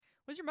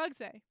What's your mug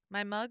say?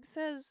 My mug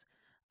says,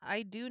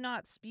 I do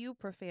not spew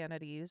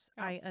profanities.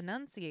 Oh. I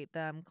enunciate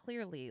them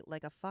clearly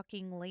like a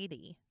fucking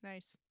lady.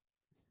 Nice.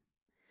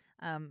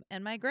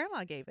 And my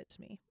grandma gave it to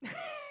me. It's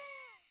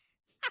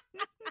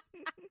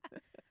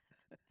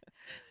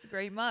a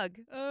great mug.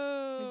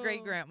 Oh.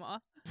 Great grandma.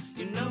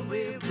 You know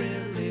we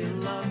really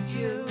love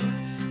you.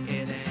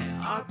 It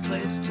ain't our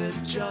place to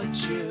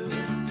judge you.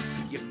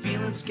 You're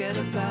feeling scared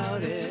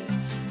about it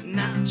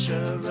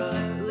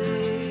naturally.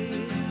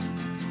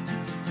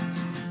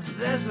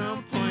 There's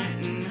no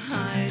point in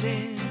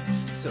hiding,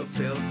 so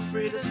feel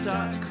free to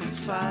start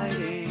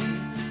confiding.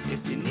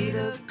 If you need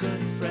a good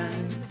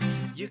friend,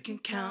 you can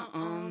count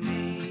on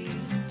me.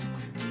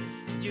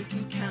 You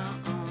can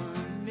count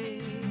on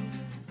me.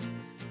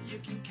 You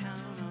can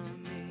count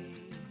on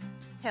me.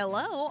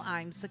 Hello,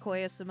 I'm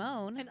Sequoia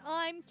Simone. And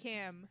I'm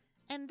Kim,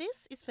 And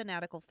this is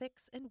Fanatical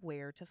Fix and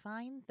Where to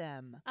Find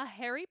Them. a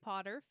Harry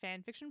Potter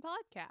fanfiction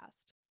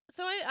podcast.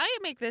 So I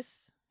make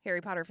this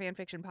Harry Potter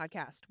fanfiction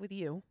podcast with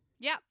you.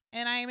 Yeah,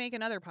 And I make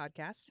another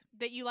podcast.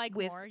 that you like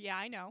With- more. Yeah,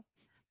 I know.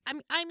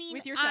 I mean,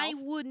 With yourself? I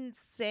wouldn't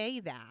say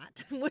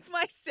that with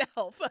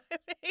myself. I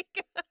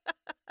make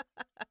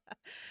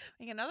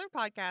another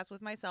podcast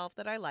with myself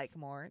that I like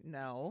more.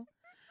 No.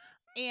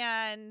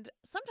 And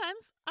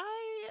sometimes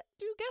I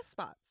do guest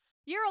spots.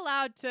 You're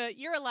allowed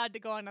to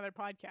go on other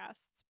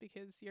podcasts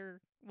because you're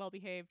well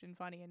behaved and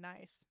funny and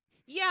nice.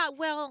 Yeah,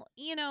 well,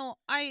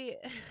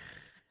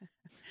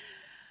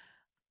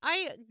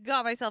 I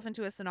got myself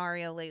into a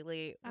scenario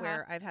lately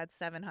where I've had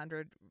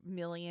 700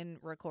 million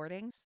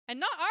recordings. And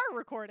not our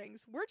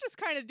recordings. We're just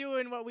kind of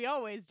doing what we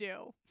always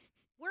do.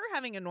 We're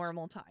having a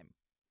normal time.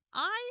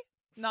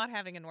 Not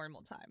having a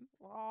normal time.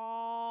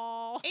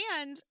 Oh.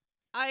 And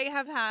I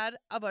have had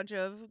a bunch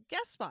of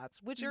guest spots,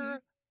 which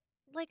are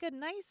like a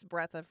nice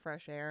breath of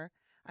fresh air.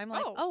 I'm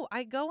like,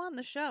 I go on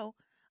the show.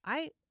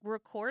 I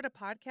record a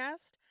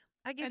podcast.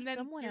 I give And then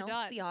someone you're else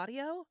done. the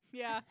audio.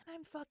 Yeah. And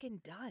I'm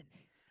fucking done.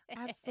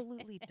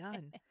 Absolutely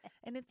done.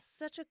 And it's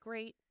such a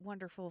great,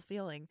 wonderful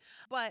feeling.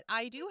 But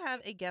I do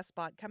have a guest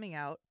spot coming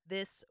out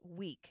this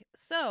week.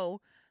 So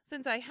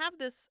since I have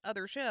this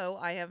other show,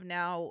 I have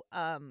now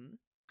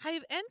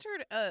I've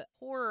entered a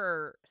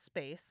horror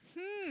space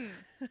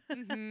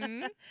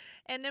Mm-hmm.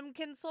 and am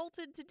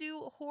consulted to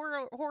do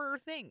horror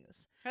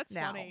things. That's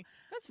Now, funny.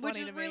 That's funny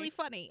which is to really me.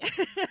 funny.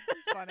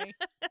 Funny.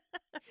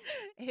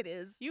 It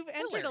is. You've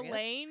entered hilarious. a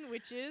lane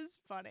which is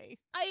funny.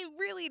 I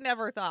really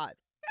never thought.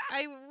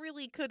 I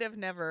really could have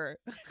never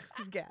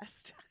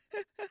guessed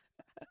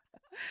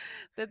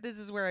that this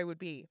is where I would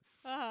be.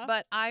 Uh-huh.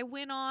 But I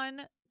went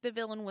on The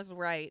Villain Was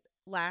Right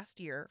last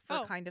year for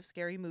Oh. Kind of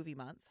Scary Movie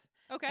Month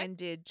Okay. and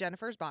did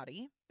Jennifer's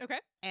Body. Okay.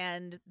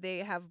 And they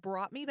have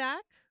brought me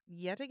back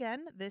yet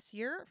again this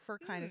year for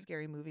Kind of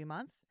Scary Movie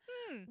Month,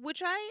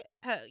 which I,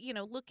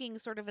 looking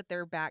sort of at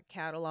their back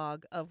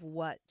catalog of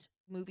what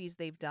movies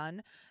they've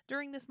done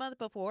during this month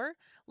before,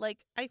 like,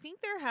 I think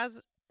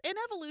an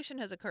evolution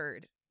has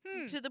occurred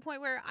to the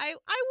point where I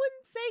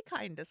wouldn't say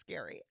kind of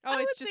scary. Oh,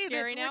 I it's would just say that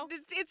scary now?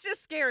 It's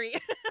just scary.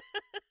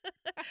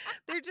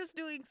 They're just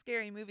doing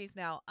scary movies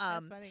now.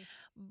 That's funny.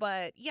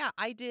 But yeah,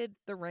 I did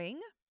The Ring,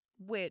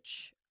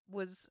 which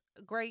was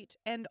great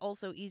and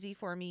also easy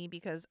for me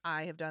because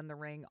I have done The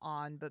Ring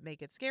on But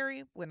Make It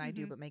Scary when I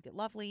do But Make It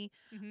Lovely.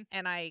 Mhm.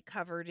 And I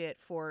covered it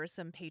for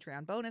some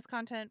Patreon bonus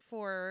content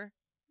for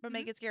But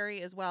Make It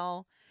Scary as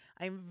well.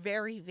 I'm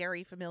very,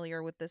 very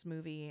familiar with this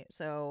movie,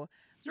 so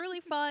it's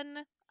really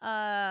fun.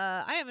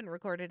 I haven't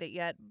recorded it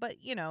yet, but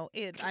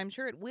I'm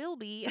sure it will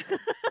be.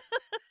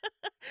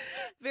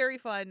 Very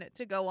fun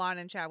to go on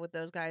and chat with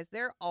those guys.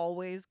 They're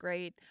always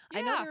great.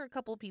 I know Yeah. there are a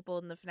couple people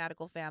in the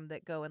Fanatical fam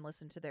that go and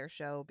listen to their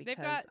show They've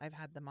because got- I've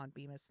had them on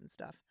Bemis and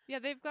stuff. Yeah,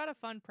 they've got a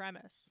fun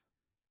premise.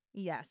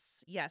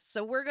 Yes.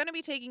 So we're going to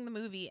be taking the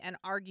movie and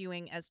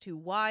arguing as to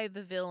why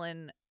the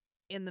villain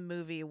in the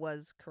movie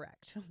was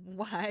correct.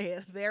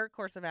 Why their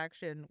course of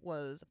action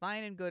was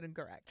fine and good and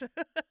correct.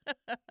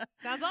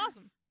 Sounds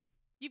awesome.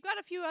 You've got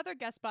a few other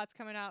guest spots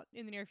coming out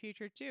in the near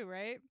future too,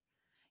 right?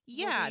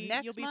 Yeah,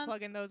 next you'll be month.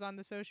 plugging those on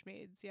the social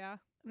medias, yeah.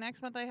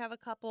 Next month I have a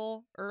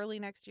couple. Early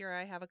next year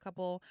I have a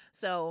couple.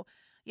 So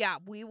yeah,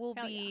 we will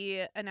Hell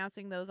be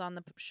announcing those on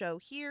the show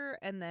here,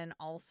 and then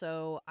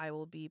also I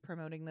will be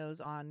promoting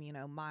those on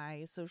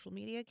my social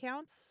media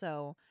accounts.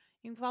 So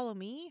you can follow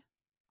me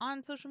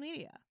on social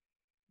media.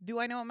 Do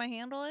I know what my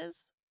handle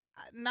is?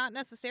 Not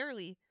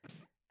necessarily.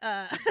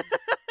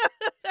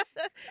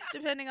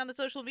 Depending on the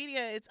social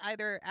media, it's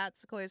either at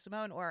Sequoia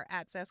Simone or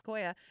at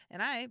Sasquoia,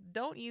 and I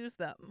don't use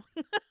them.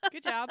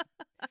 Good job.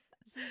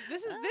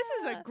 This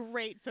is a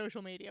great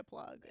social media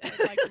plug. I'd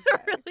like to say.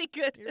 Really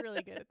good. You're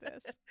really good at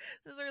this.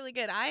 This is really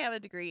good. I have a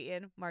degree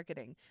in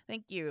marketing.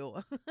 Thank you.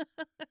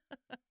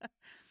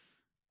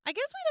 I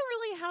guess we don't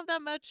really have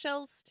that much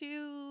else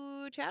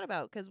to chat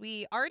about because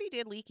we already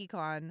did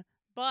LeakyCon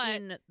But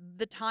in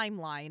the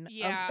timeline.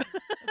 yeah,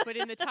 but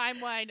in the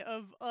timeline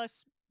of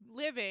us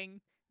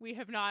living, we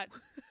have not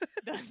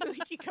done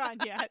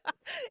LeakyCon yet.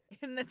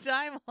 in the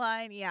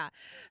timeline. Yeah.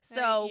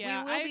 So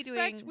yeah, we will I be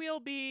expect doing. we'll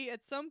be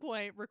at some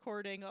point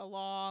recording a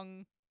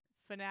long,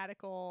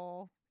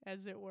 fanatical,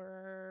 as it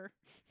were,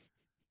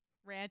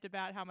 rant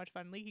about how much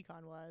fun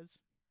LeakyCon was.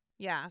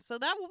 Yeah, so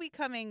that will be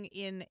coming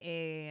in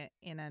a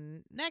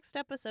next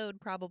episode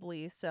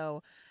probably.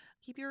 So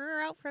keep your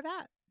ear out for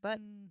that. But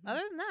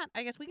other than that,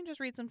 I guess we can just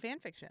read some fan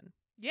fiction.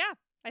 Yeah,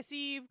 I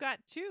see you've got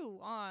 2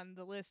 on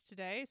the list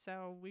today,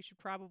 so we should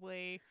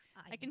probably.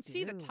 I can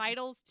see the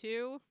titles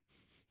too.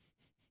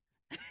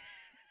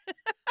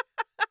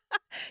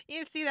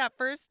 You see that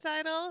first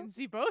I title? can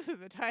see both of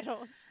the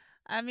titles.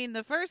 I mean,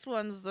 the first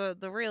one's the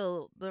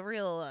real.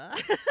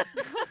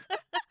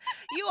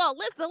 You all,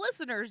 the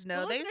listeners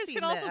know. The They've listeners seen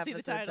can also the see the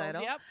episode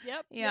title. title.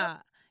 Yep. Yeah,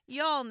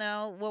 y'all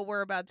know what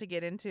we're about to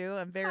get into.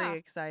 I'm very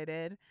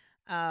excited.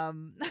 Well,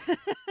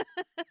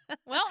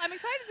 I'm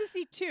excited to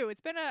see 2.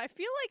 I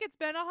feel like it's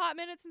been a hot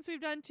minute since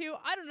we've done 2.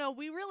 I don't know.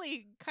 We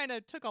really kind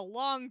of took a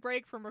long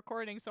break from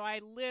recording, so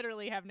I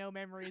literally have no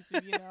memories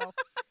of,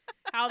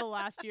 how the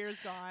last year's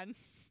gone.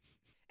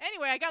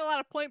 Anyway, I got a lot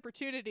of point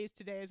opportunities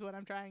today is what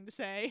I'm trying to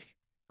say.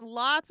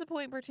 Lots of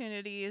point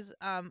opportunities.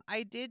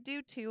 I did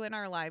do 2 in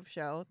our live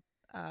show.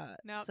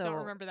 No, so don't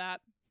remember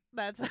that.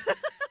 That's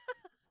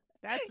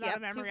That's not a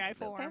memory I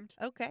formed.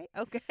 Okay.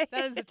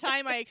 That is the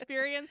time I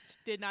experienced.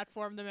 Did not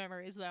form the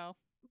memories, though.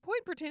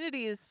 Point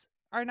opportunities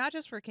are not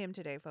just for Kim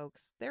today,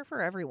 folks. They're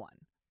for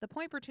everyone. The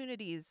point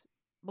opportunities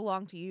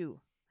belong to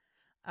you,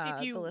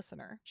 if you the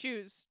listener.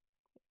 Choose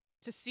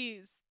to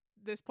seize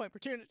this point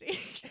opportunity.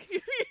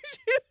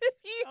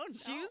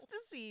 Choose to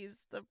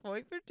seize the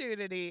point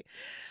opportunity.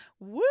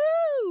 Woo!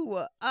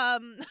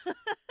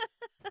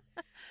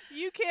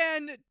 You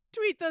can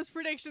tweet those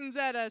predictions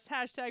at us,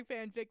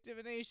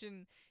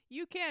 #fanfictimination.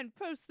 You can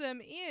post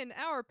them in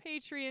our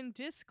Patreon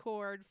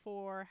Discord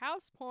for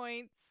house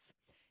points.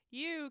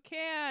 You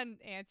can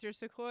answer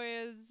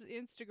Sequoia's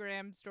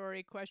Instagram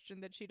story question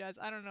that she does.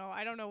 I don't know.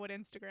 I don't know what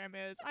Instagram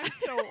is. I'm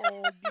so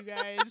old, you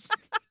guys.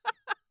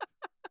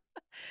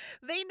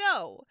 They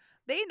know.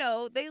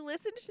 They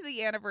listened to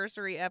the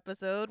anniversary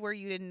episode where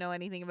you didn't know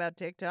anything about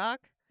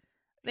TikTok.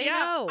 They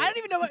know. I don't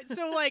even know what.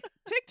 So, like,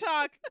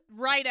 TikTok,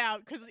 right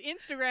out, because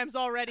Instagram's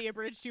already a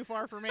bridge too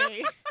far for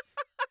me.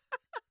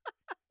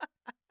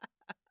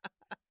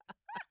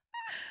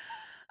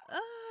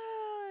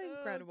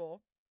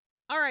 Incredible.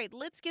 All right,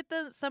 let's get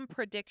some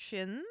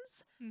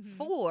predictions Mm-hmm.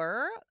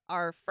 for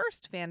our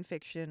first fan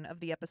fiction of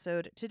the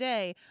episode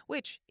today,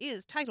 which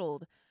is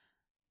titled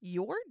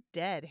 "You're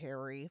Dead,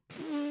 Harry."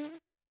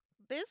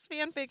 This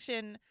fan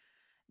fiction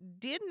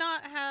did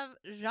not have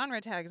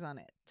genre tags on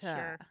it.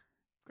 Sure.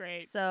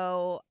 Great.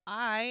 So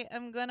I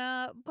am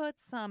gonna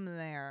put some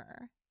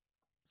there.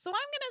 So I'm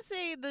gonna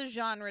say the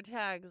genre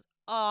tags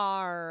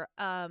are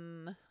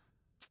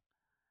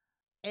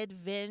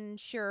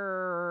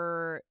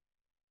adventure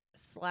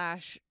 /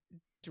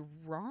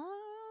 drama.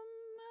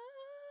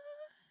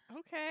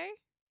 Okay.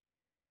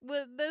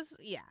 With this,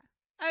 yeah.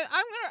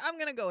 I'm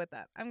gonna go with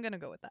that.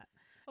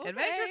 Okay.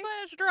 Adventure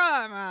 /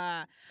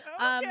 drama.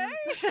 Okay.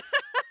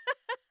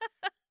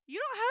 You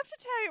don't have to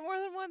tag it more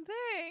than one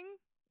thing.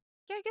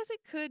 Yeah, I guess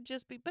it could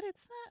just be, but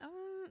it's not.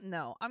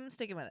 No, I'm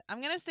sticking with it.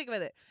 I'm gonna stick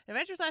with it.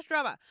 Adventure /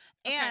 drama,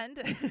 Okay.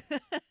 and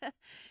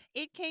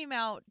it came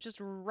out just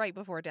right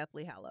before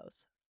Deathly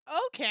Hallows.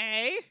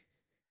 Okay.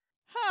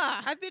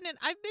 Huh. I've been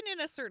in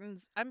a certain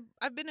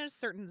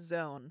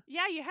zone,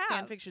 Yeah, you have.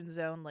 fan fiction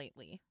zone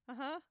lately.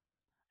 Uh-huh.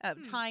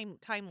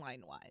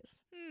 Timeline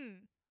wise.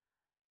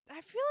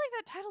 I feel like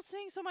that title's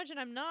saying so much and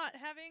I'm not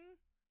having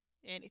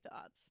any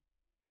thoughts.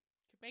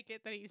 Could make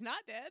it that he's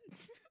not dead.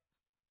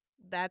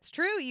 That's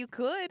true. You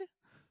could.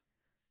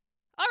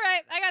 All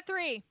right, I got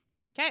 3.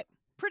 Okay.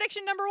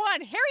 Prediction number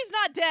 1, Harry's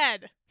not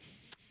dead.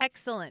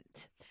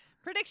 Excellent.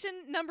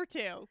 Prediction number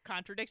 2,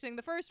 contradicting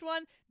the first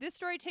one, this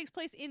story takes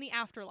place in the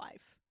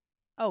afterlife.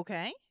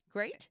 Okay.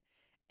 Great.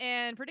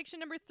 And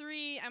prediction number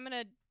 3, I'm going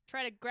to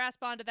try to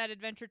grasp onto that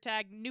adventure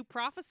tag, New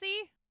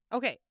Prophecy.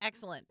 Okay.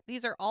 Excellent.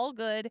 These are all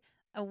good.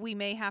 We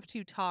may have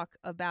to talk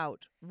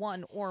about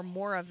one or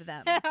more of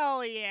them.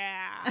 Hell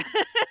yeah.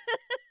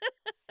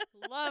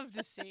 Love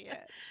to see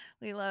it.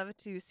 We love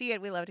to see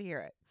it. We love to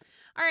hear it.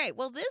 All right.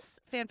 Well, this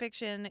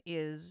fanfiction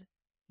is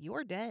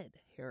You're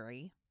Dead,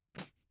 Harry.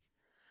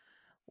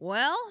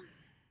 Well,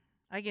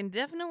 I can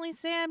definitely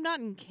say I'm not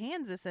in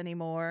Kansas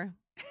anymore.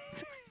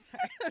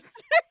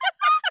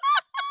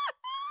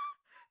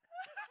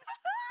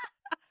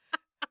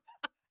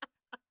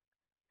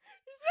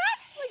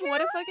 Like,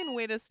 what a fucking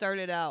way to start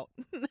it out.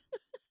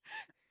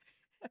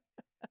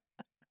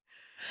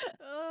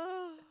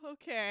 Oh,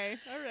 okay.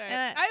 All right.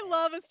 And I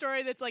love a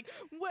story that's like,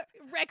 what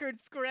record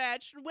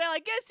scratched? Well, I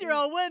guess you're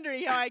all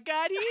wondering how I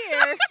got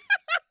here.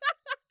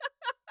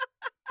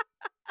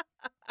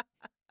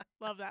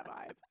 Love that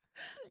vibe.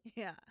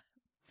 Yeah.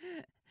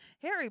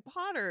 Harry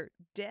Potter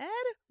dead?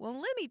 Well,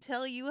 let me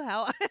tell you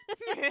how.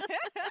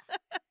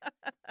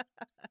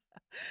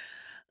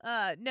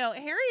 No,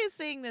 Harry is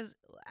saying this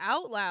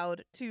out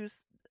loud to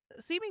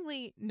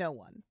seemingly no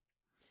one.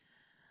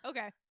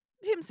 Okay.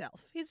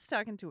 Himself. He's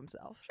talking to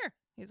himself. Sure.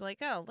 He's like,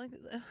 oh, look,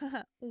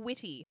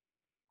 witty.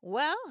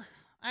 Well,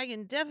 I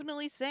can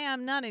definitely say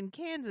I'm not in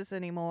Kansas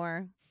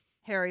anymore,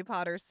 Harry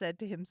Potter said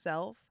to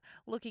himself,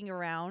 looking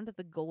around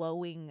the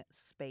glowing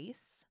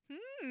space.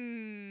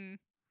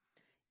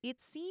 It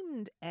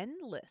seemed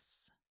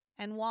endless,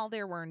 and while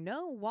there were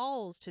no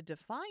walls to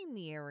define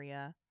the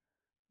area,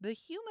 the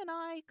human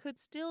eye could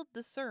still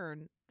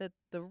discern that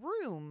the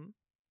room,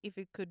 if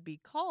it could be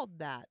called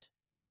that,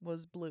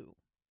 was blue.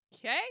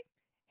 Okay.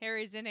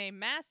 Harry's in a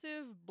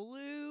massive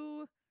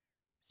blue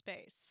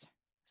space.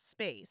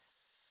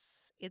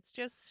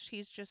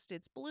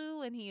 It's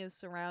blue, and he is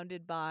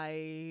surrounded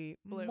by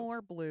Blue.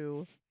 more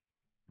blue.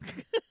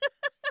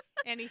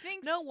 And he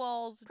thinks No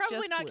walls, probably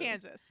just not blue.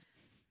 Kansas.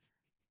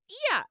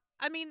 Yeah,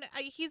 I mean,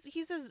 he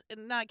says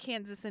not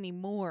Kansas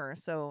anymore,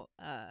 so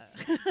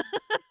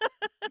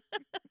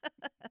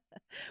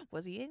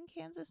was he in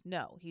Kansas?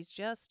 No, he's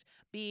just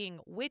being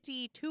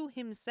witty to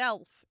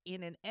himself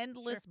in an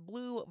endless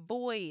blue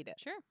void.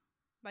 Sure.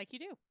 Like you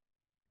do.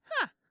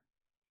 Huh.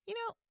 You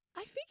know,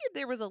 I figured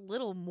there was a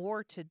little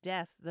more to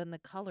death than the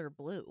color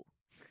blue.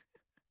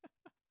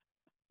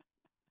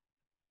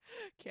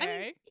 Okay. I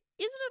mean,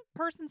 isn't a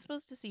person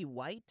supposed to see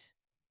white?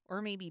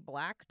 Or maybe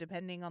black,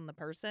 depending on the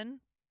person?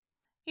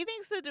 He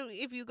thinks that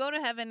if you go to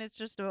heaven, it's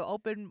just an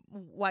open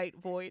white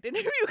void. And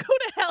if you go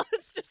to hell,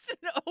 it's just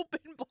an open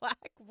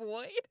black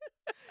void.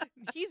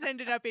 He's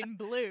ended up in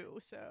blue,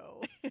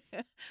 so.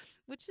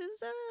 Which is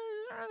sort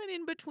of an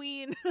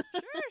in-between.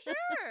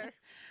 Sure.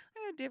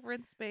 A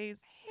different space.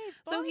 Hey,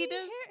 So he buddy,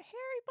 does-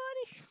 Harry,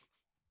 buddy.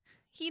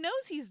 He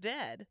knows he's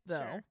dead, though.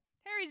 Sure.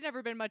 Harry's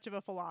never been much of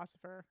a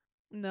philosopher.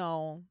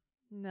 No.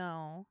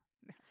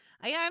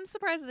 I'm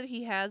surprised that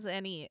he has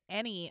any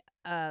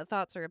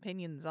thoughts or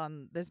opinions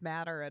on this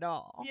matter at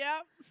all.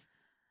 Yep.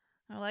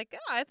 I'm like,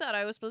 I thought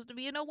I was supposed to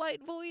be in a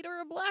white void or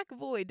a black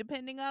void,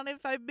 depending on if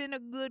I've been a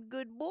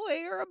good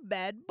boy or a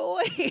bad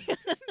boy.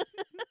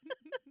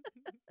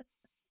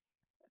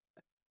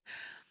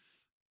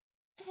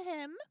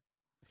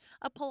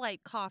 A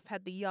polite cough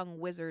had the young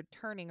wizard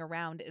turning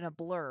around in a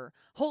blur,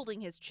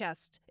 holding his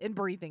chest and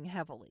breathing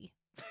heavily.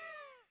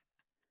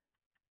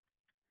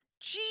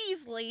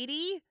 Jeez,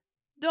 lady,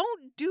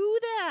 don't do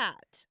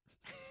that.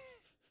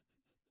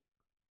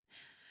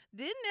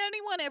 Didn't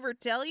anyone ever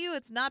tell you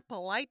it's not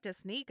polite to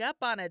sneak up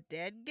on a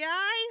dead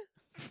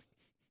guy?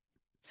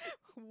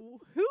 Who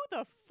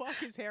the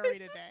fuck is Harry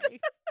today?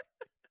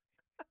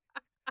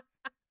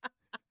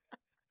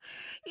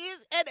 He's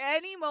at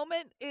any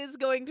moment is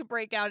going to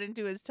break out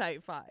into his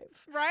type 5.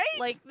 Right?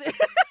 Like this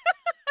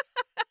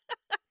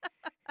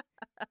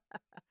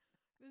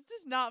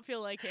does not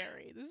feel like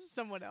Harry. This is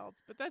someone else,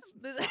 but that's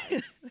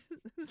this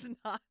is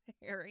not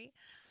Harry.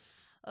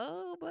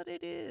 Oh, but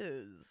it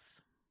is.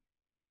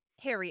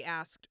 Harry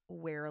asked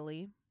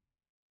warily.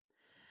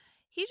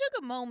 He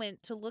took a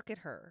moment to look at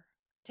her,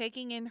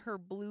 taking in her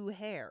blue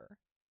hair,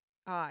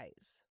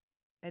 eyes,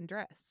 and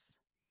dress.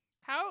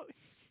 how.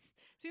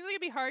 Seems like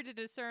it'd be hard to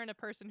discern a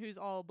person who's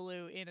all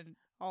blue in an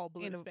all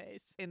blue In a-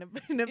 space. In an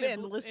In a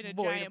endless in a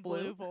void giant of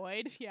blue.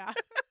 void. Yeah.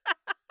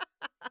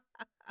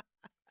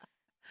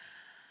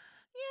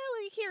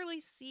 Yeah, you can't really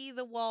see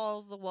the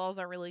walls. The walls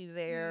aren't really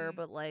there,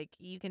 but like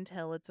you can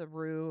tell it's a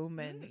room,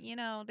 and you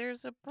know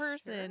there's a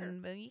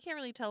person, but you can't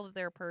really tell that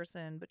they're a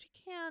person, but you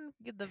can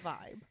get the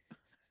vibe.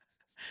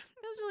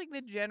 Those are like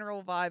the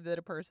general vibe that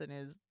a person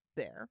is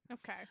there.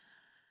 Okay.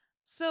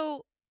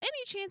 So,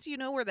 any chance you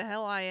know where the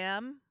hell I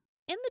am?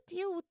 And the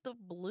deal with the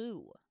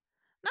blue.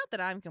 Not that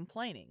I'm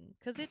complaining,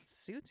 because it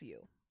suits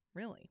you.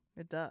 Really,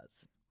 it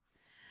does.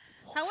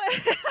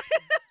 However,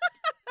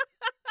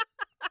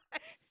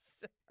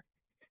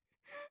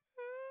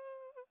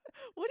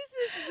 What is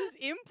this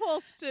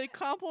impulse to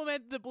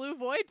compliment the blue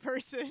void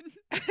person?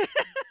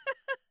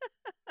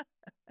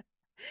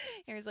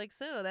 Harry's like,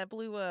 so that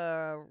blue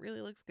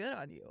really looks good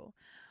on you.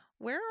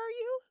 Where are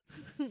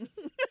you?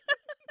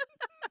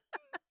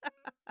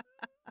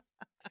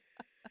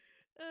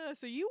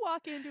 So you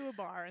walk into a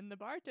bar and the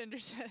bartender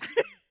says,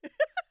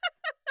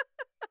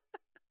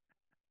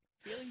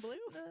 "Feeling blue?"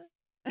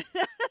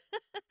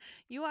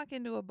 You walk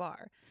into a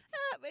bar.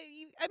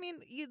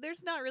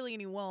 There's not really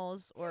any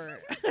walls, or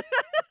but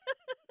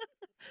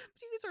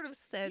you can sort of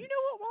sense. Do you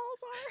know what walls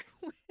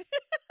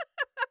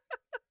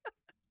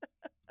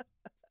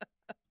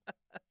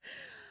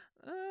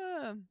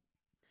are?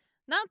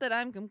 Not that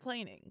I'm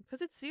complaining,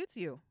 because it suits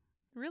you.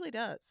 It really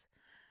does.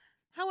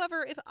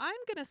 However, if I'm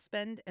going to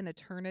spend an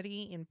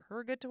eternity in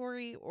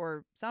purgatory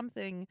or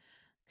something,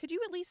 could you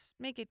at least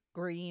make it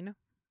green?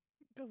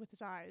 Go with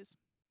his eyes.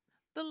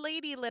 The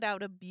lady let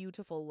out a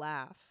beautiful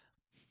laugh,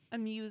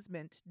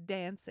 amusement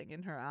dancing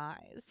in her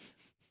eyes.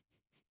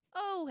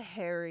 Oh,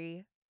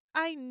 Harry,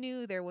 I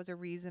knew there was a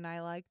reason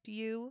I liked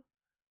you.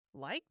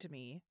 Liked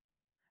me?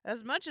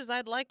 As much as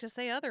I'd like to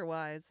say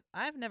otherwise,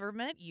 I've never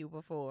met you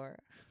before.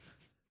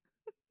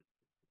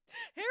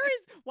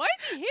 Why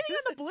is he hitting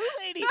on the blue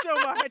lady so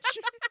much?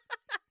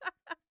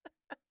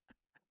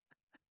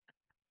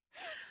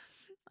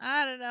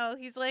 I don't know.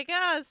 He's like,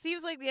 it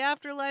seems like the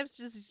afterlife's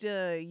just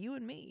you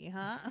and me,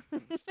 huh?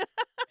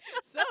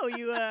 So know.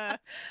 You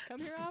come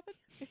here often?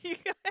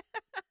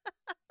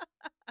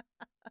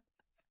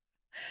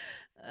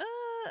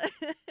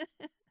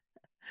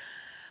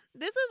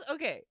 This is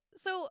okay.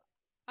 So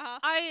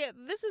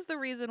this is the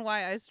reason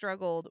why I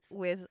struggled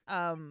with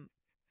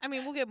I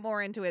mean, we'll get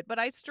more into it, but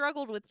I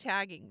struggled with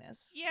tagging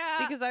this. Yeah.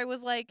 Because I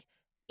was like,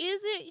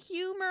 is it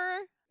humor?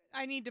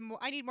 I need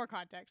more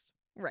context.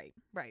 Right.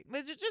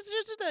 But just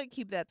to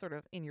keep that sort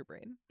of in your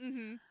brain.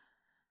 Mm-hmm.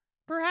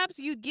 Perhaps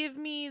you'd give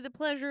me the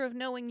pleasure of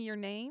knowing your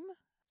name,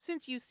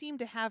 since you seem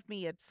to have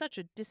me at such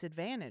a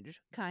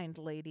disadvantage, kind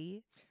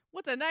lady.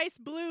 What's a nice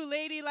blue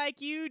lady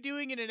like you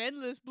doing in an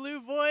endless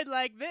blue void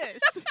like this?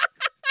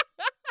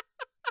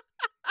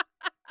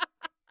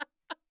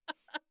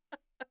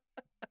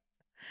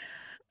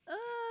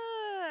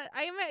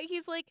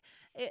 He's like,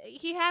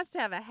 he has to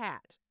have a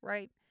hat,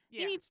 right?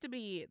 Yeah.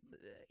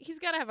 He's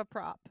got to have a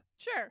prop.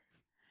 Sure.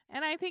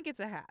 And I think it's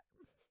a hat.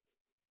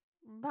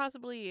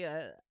 Possibly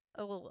a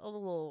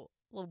little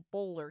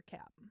bowler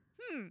cap.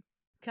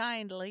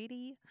 Kind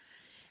lady,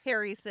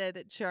 Harry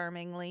said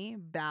charmingly,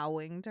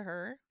 bowing to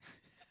her.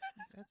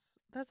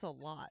 That's a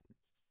lot.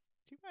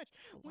 Too much.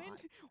 Lot.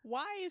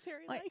 Why is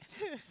Harry like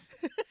this?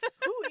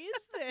 Who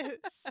is this?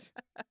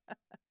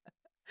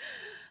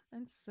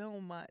 That's so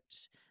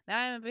much. Now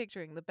I'm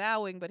picturing the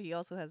bowing, but he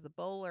also has the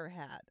bowler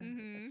hat.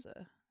 Mm-hmm.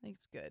 I think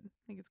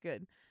it's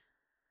good.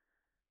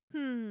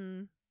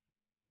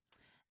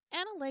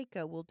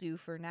 Annaleka will do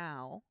for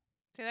now.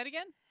 Say that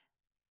again?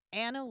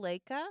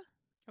 Annaleka?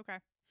 Okay.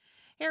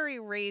 Harry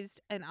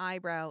raised an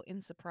eyebrow in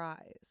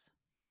surprise.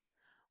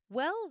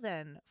 Well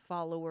then,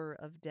 follower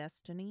of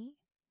destiny,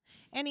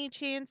 any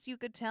chance you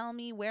could tell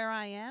me where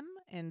I am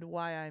and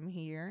why I'm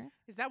here?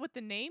 Is that what the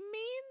name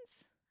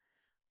means?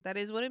 That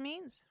is what it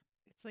means.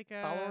 It's like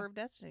a Follower of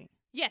destiny.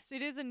 Yes,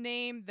 it is a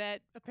name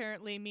that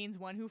apparently means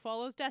one who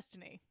follows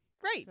destiny.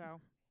 Right. So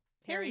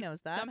Harry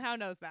knows that. Somehow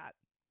knows that.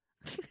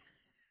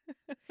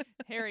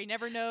 Harry,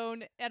 never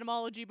known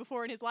etymology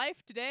before in his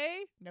life,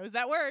 today knows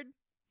that word.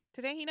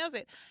 Today he knows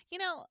it. You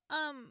know,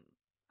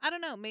 I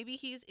don't know. Maybe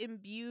he's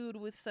imbued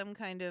with some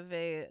kind of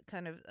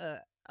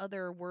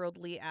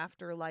otherworldly,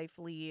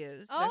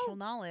 afterlifely special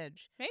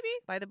knowledge. Maybe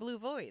By the Blue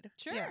Void.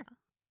 Sure. Yeah.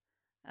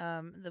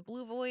 The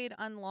Blue Void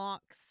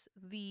unlocks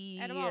the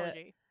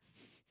etymology.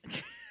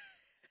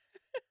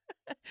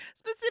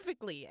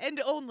 Specifically,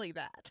 and only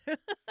that.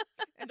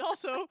 And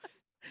also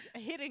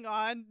hitting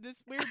on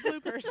this weird blue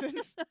person.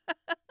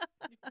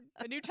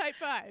 A new type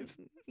 5.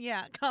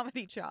 Yeah,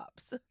 comedy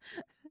chops.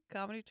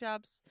 Comedy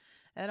chops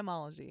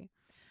etymology.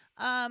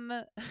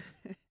 Any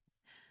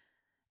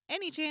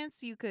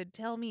chance you could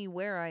tell me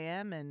where I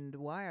am and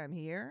why I'm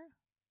here?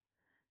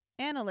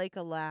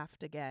 Annaleka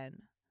laughed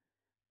again.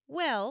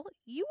 Well,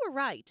 you were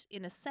right,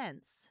 in a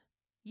sense.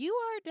 You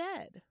are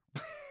dead.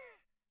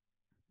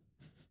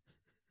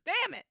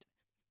 Damn it!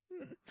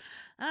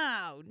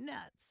 Oh,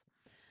 nuts.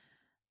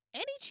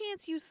 Any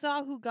chance you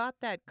saw who got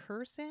that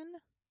curse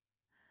in?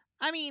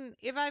 I mean,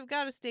 if I've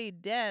got to stay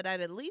dead,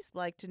 I'd at least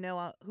like to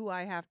know who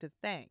I have to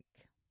thank.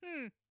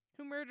 Who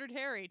murdered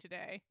Harry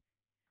today?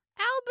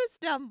 Albus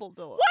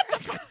Dumbledore. What the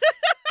fuck?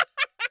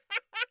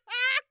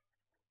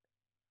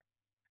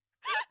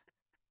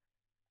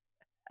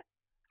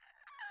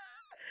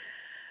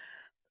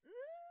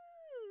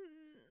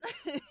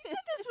 You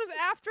said this was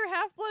after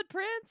Half-Blood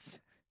Prince?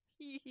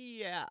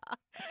 Yeah.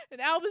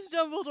 And Albus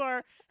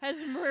Dumbledore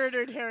has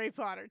murdered Harry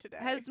Potter today.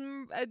 Has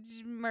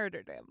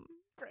murdered him.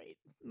 Great.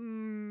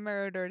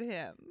 Murdered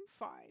him.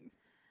 Fine.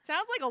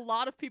 Sounds like a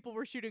lot of people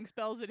were shooting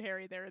spells at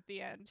Harry there at the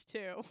end,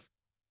 too.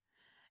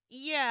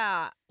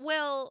 Yeah.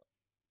 Well,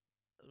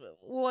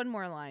 one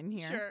more line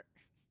here. Sure.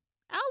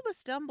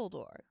 Albus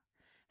Dumbledore.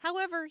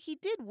 However, he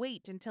did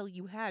wait until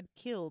you had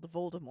killed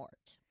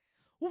Voldemort.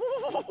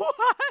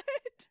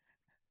 What?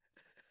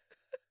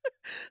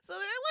 So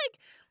they're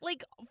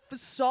like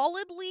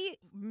solidly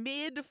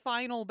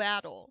mid-final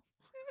battle.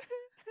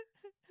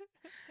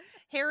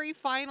 Harry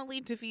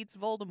finally defeats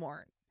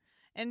Voldemort.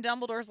 And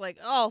Dumbledore's like,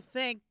 oh,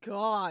 thank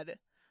God.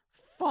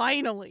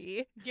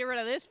 Finally. Get rid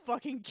of this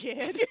fucking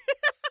kid.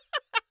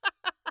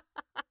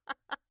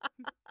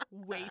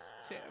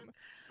 Wastes him.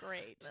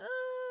 Great.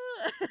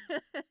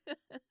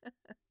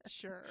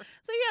 Sure.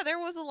 So yeah, there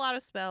was a lot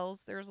of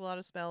spells. There was a lot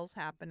of spells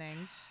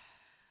happening.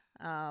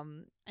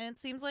 And it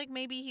seems like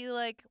maybe he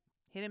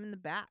hit him in the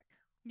back.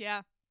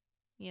 Yeah.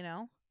 You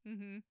know?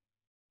 Mm-hmm.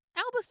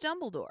 Albus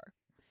Dumbledore.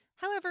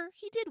 However,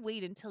 he did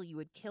wait until you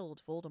had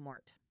killed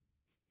Voldemort.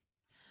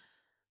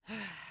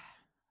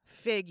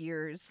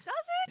 Figures.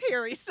 Does it?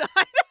 Harry sighed.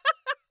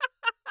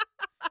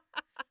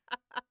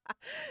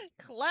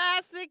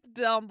 Classic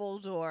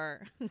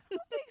Dumbledore. I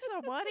don't think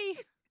so, buddy.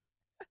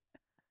 I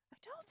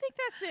don't think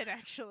that's it,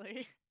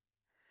 actually.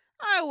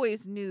 I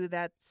always knew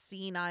that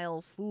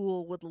senile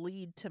fool would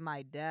lead to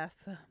my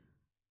death. Sure.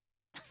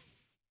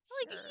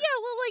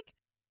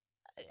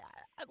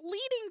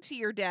 Leading to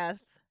your death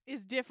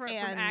is different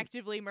from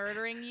actively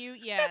murdering you.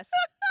 Yes.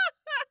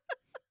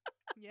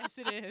 Yes,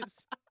 it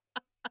is.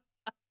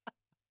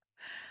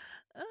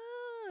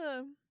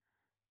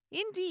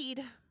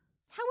 Indeed.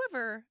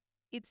 However,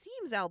 It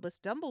seems Albus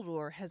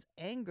Dumbledore has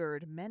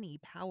angered many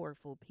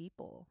powerful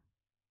people.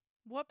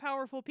 What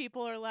powerful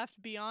people are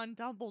left beyond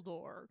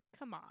Dumbledore?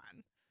 Come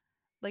on.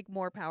 Like,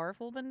 more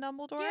powerful than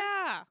Dumbledore?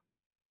 Yeah.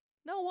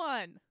 No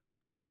one.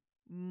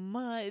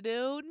 I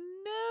don't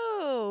know.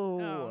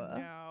 Oh,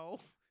 no.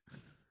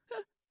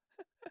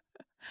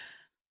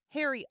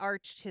 Harry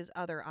arched his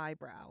other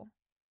eyebrow.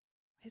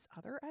 His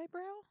other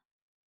eyebrow?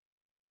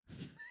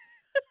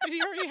 Did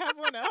he already have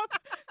one up?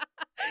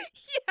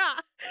 Yeah.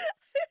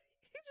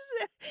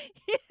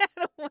 he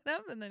had one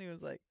up and then he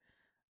was like,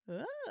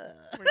 We're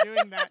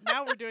doing that.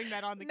 Now we're doing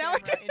that on the Now we're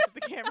camera, into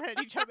the camera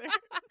at each other.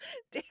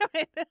 Damn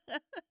it.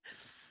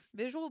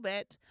 Visual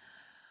bit.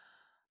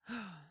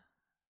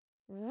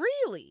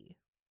 Really?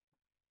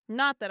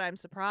 Not that I'm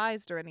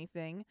surprised or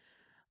anything,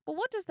 but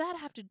what does that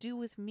have to do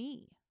with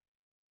me?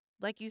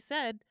 Like you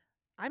said,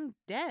 I'm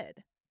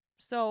dead.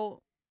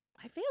 So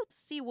I fail to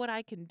see what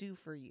I can do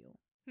for you.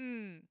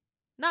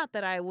 Not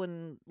that I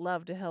wouldn't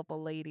love to help a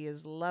lady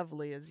as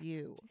lovely as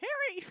you.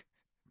 Harry!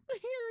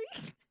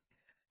 Harry!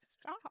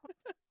 Stop.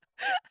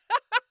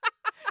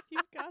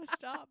 You've got to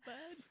stop, bud.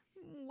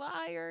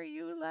 Why are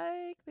you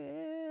like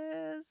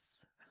this?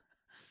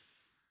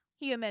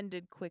 He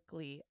amended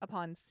quickly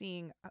upon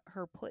seeing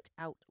her put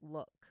out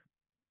look.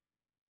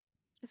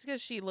 It's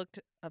because she looked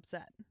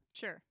upset.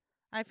 Sure.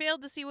 I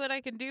failed to see what I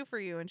can do for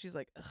you. And she's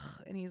like,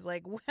 ugh. And he's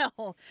like,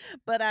 well,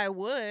 but I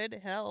would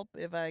help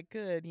if I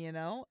could, you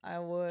know? I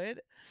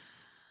would.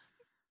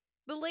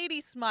 The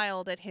lady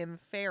smiled at him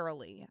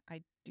fairly.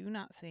 I do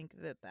not think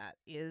that that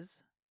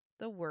is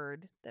the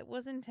word that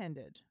was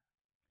intended.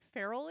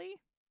 Ferally?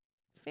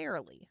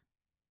 Fairly.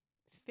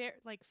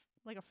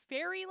 Like a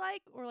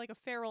fairy-like or like a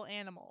feral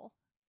animal?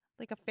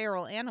 Like a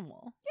feral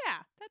animal. Yeah,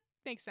 that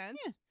makes sense.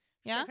 Yeah. She's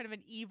Yeah? got kind of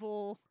an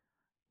evil,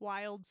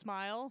 wild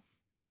smile.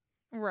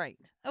 Right.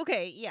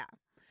 Okay, yeah.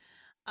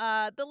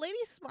 The lady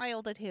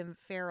smiled at him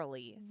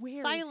fairly, Where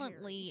is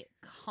silently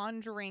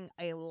conjuring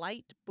a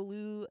light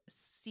blue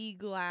sea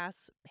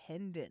glass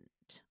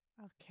pendant.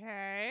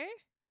 Okay.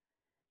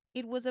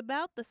 It was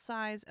about the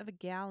size of a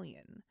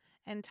galleon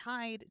and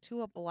tied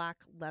to a black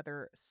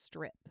leather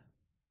strip.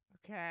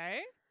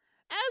 Okay.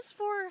 As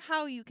for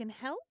how you can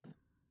help,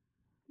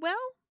 well,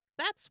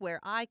 that's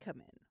where I come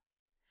in.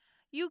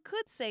 You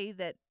could say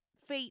that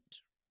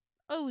fate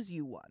owes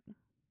you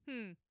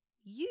one.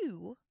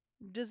 You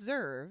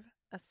deserve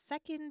a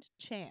second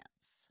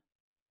chance.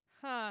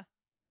 Huh.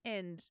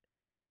 And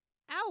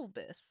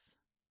Albus,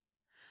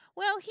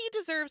 well, he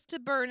deserves to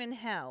burn in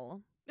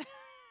hell.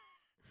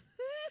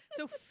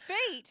 So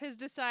fate has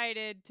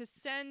decided to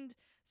send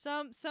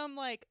some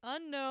like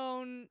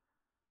unknown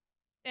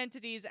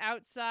entities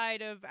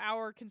outside of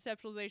our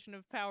conceptualization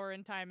of power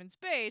and time and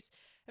space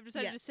have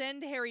decided to Yes.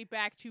 send Harry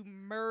back to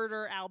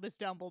murder Albus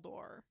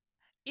Dumbledore.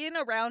 In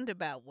a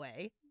roundabout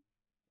way.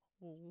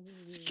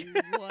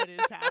 What is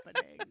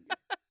happening?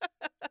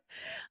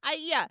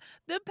 Yeah,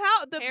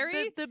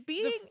 Harry, the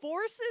being, the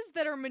forces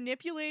that are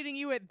manipulating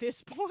you at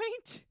this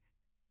point.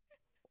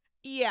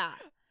 yeah,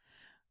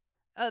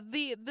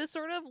 the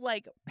sort of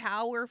like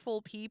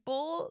powerful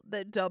people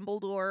that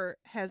Dumbledore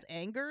has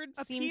angered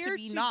seem to appear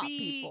be not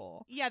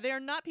people. Yeah, they are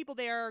not people.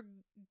 They are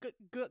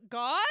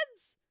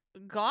gods,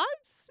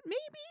 Gods, maybe?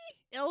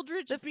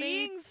 eldritch The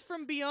beings fates.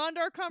 from beyond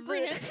our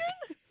comprehension.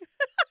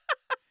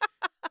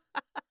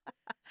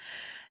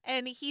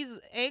 And he's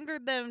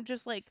angered them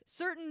just like,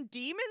 Certain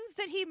demons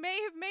that he may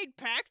have made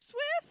pacts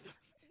with.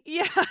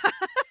 yeah.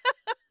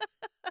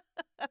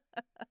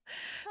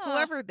 Huh.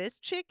 Whoever this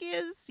chick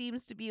is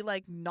seems to be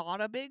like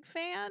not a big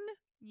fan.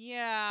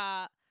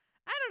 Yeah.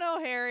 I don't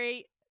know,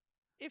 Harry.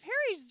 If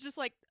Harry's just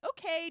like,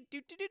 okay,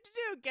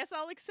 guess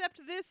I'll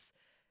accept this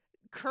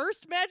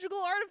cursed magical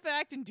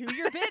artifact and do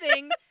your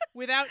bidding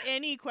without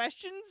any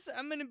questions,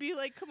 I'm gonna be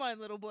like, come on,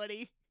 little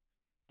buddy.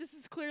 This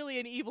is clearly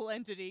an evil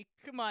entity.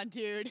 Come on,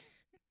 dude.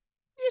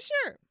 Yeah,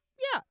 sure.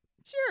 Yeah,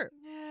 sure.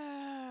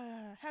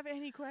 Have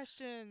any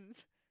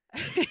questions?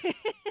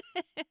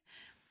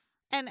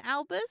 And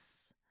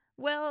Albus,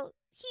 well,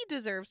 he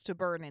deserves to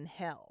burn in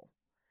hell.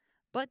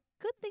 But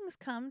good things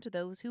come to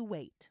those who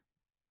wait.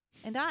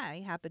 And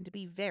I happen to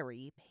be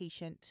very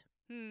patient.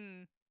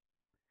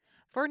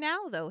 For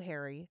now, though,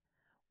 Harry,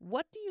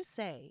 what do you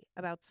say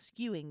about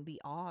skewing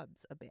the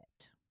odds a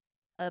bit?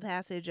 A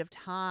passage of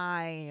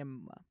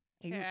time.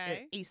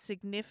 Okay. A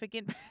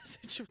significant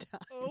passage of time.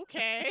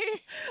 Okay.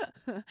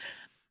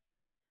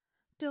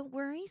 Don't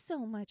worry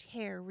so much,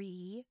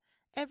 Harry.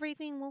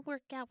 Everything will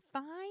work out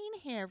fine,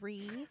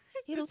 Harry.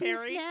 It'll be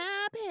Harry?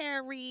 snap,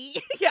 Harry.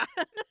 Yeah.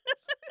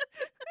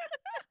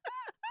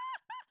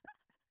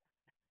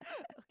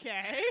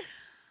 Okay.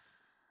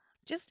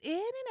 Just in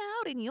and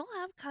out, and you'll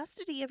have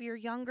custody of your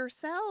younger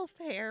self,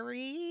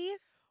 Harry.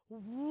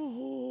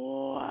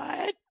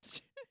 What?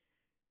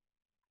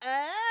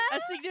 A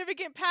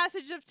significant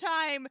passage of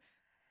time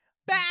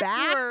backwards.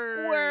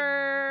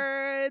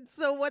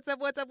 So what's up,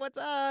 what's up, what's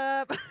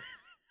up?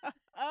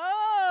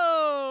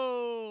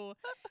 Oh,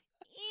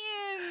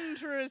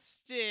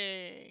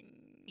 interesting.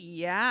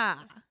 Yeah.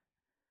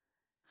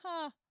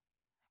 Huh.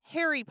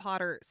 Harry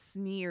Potter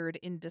sneered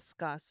in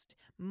disgust,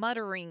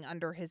 muttering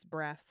under his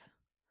breath,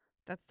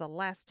 "That's the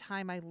last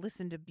time I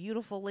listened to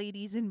Beautiful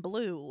Ladies in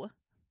Blue."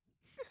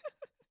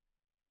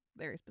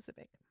 Very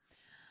specific.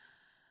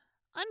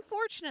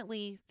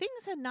 Unfortunately,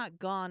 things had not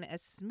gone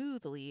as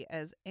smoothly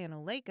as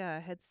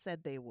Annaleka had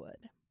said they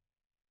would.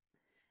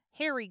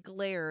 Harry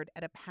glared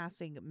at a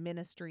passing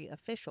ministry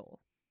official,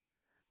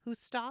 who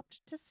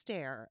stopped to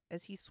stare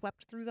as he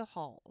swept through the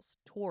halls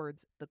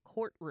towards the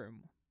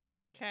courtroom.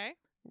 Okay.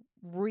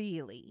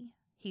 Really?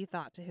 He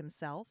thought to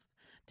himself,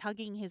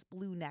 tugging his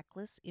blue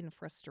necklace in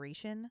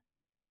frustration.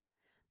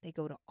 They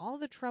go to all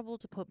the trouble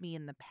to put me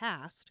in the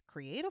past,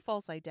 create a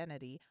false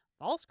identity,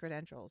 false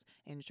credentials,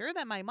 ensure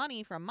that my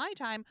money from my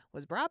time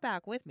was brought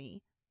back with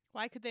me.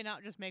 Why could they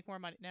not just make more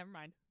money? Never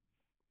mind.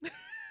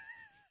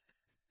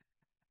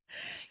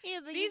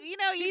 You These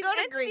go to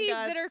entities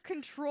Gringotts. that are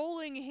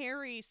controlling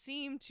Harry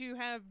seem to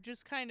have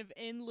just kind of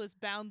endless,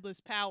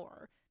 boundless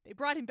power. They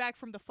brought him back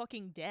from the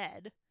fucking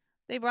dead.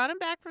 They brought him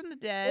back from the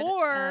dead.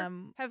 Or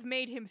have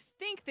made him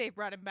think they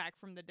brought him back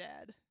from the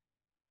dead.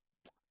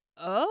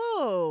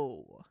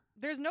 Oh.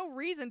 There's no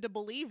reason to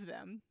believe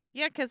them.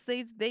 Yeah, because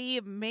they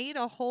made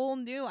a whole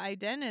new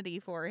identity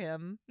for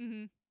him.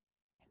 Mm-hmm.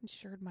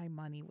 Ensured my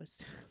money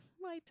was...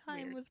 my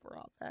time Weird. was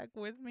brought back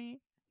with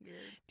me. Weird.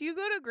 Do you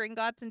go to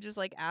Gringotts and just,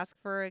 like, ask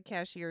for a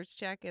cashier's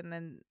check and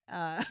then...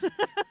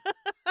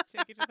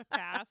 Take it to the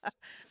past.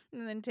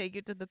 And then take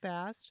it to the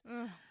past?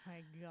 Oh,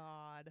 my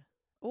God.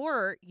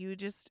 Or you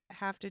just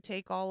have to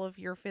take all of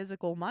your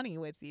physical money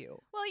with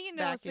you. Well, you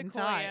know, Back in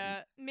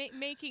time. Sequoia,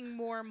 making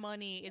more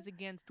money is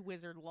against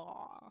wizard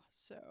law,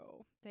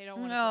 so they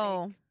don't want to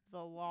No. break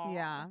the law.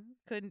 Yeah,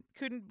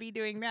 couldn't be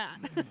doing that.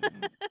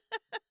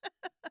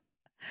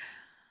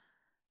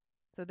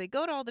 So they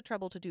go to all the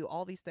trouble to do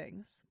all these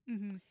things.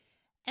 Mm-hmm.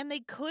 And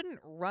they couldn't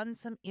run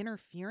some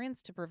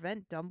interference to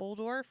prevent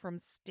Dumbledore from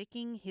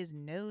sticking his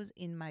nose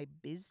in my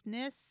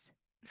business?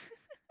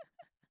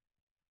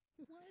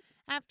 What?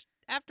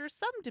 After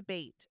some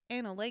debate,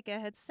 Annaleka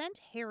had sent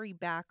Harry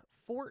back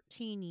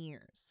 14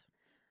 years.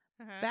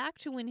 Uh-huh. Back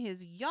to when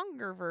his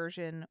younger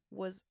version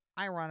was,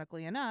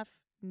 ironically enough,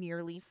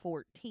 nearly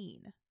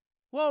 14.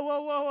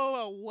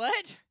 Whoa.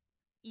 What?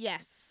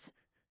 Yes.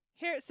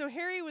 So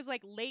Harry was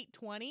like late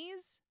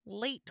 20s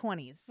Late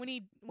 20s. when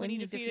he When he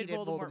defeated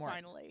defeated Voldemort Voldemort.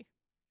 finally.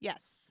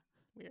 Yes.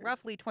 Weird.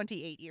 Roughly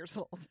 28 years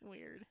old.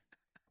 Weird.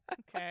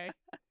 Okay.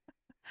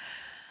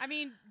 I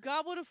mean,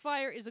 Goblet of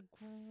Fire is a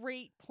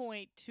great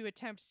point to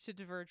attempt to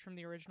diverge from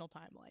the original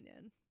timeline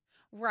in.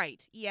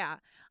 Right. Yeah.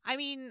 I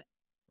mean,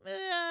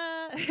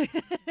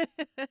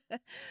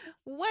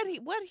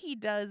 what he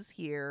does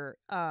here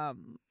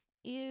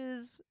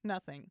is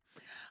nothing.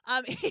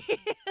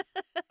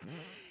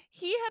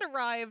 He had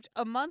arrived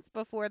a month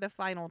before the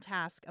final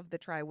task of the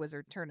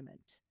Triwizard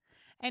Tournament,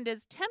 and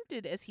as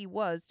tempted as he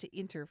was to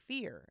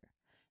interfere,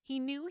 he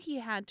knew he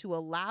had to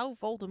allow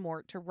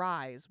Voldemort to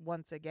rise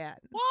once again.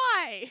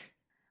 Why?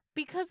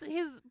 Because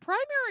his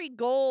primary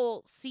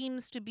goal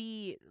seems to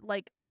be,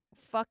 like,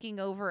 fucking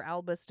over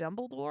Albus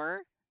Dumbledore.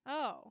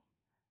 Oh.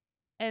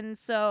 And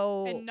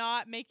so... And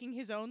not making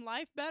his own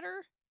life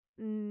better?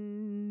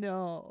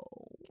 No.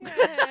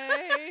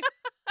 Okay.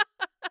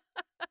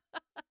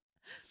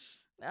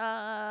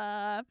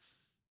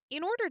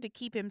 In order to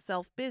keep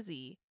himself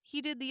busy,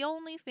 he did the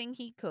only thing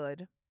he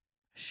could.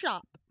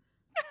 Shop.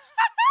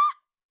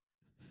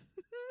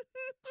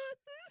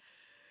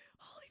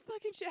 Holy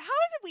fucking shit. How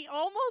is it we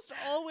almost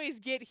always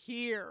get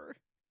here?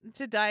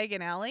 To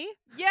Diagon Alley?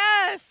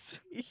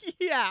 Yes!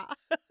 Yeah.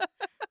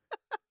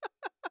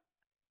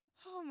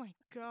 Oh my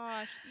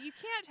gosh. You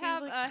can't He's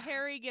have like, a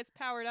Harry gets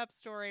powered up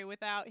story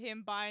without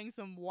him buying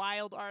some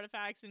wild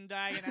artifacts in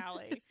Diagon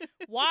Alley.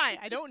 Why?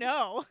 I don't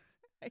know.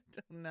 I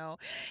don't know.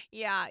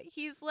 Yeah,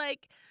 he's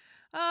like,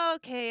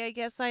 okay, I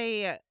guess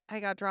I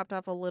got dropped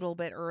off a little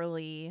bit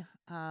early.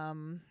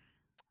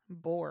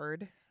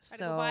 Bored.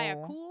 Gotta go buy a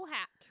cool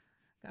hat.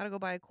 Gotta go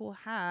buy a cool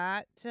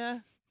hat.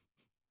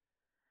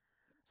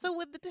 So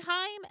with the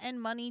time and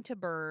money to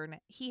burn,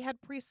 he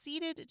had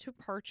proceeded to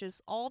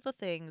purchase all the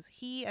things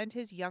he and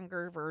his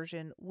younger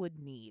version would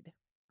need.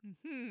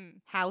 Mm-hmm.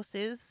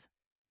 Houses.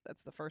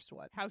 That's the first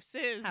one.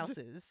 Houses.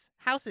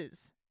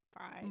 Houses.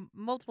 Fine.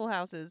 Multiple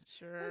houses.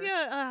 Sure.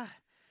 Yeah,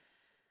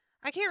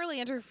 I can't really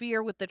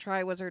interfere with the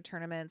Triwizard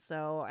Tournament,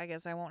 so I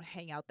guess I won't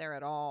hang out there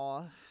at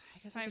all. I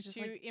guess I Time could just,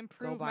 to like,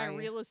 improve go my buy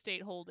real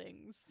estate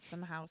holdings.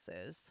 some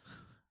houses.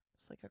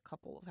 Just like a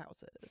couple of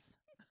houses.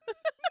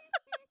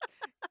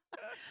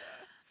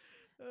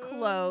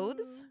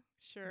 Clothes.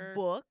 Sure.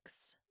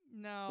 Books.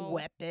 No.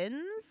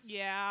 Weapons.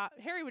 Yeah.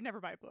 Harry would never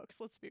buy books.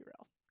 Let's be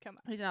real. Come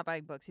on. He's not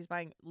buying books. He's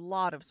buying a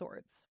lot of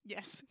swords.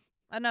 Yes.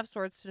 Enough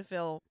swords to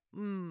fill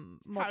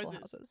multiple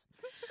houses.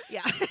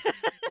 Yeah.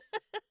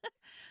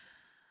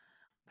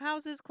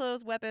 Houses,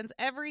 clothes, weapons,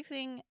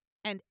 everything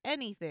and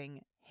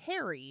anything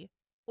Harry,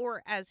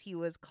 or as he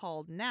was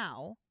called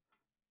now,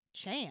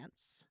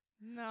 Chance,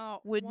 No.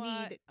 would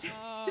what? need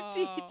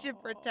to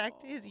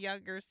protect his Oh.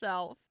 younger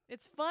self.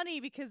 It's funny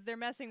because they're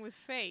messing with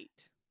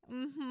fate.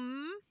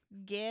 Mm-hmm.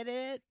 Get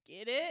it?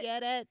 Get it?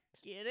 Get it?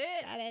 Get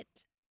it? Get it?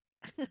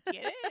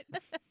 Get it?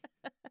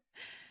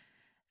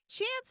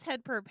 Chance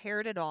had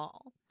prepared it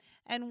all,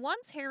 and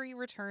once Harry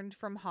returned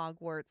from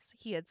Hogwarts,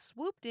 he had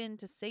swooped in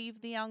to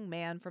save the young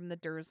man from the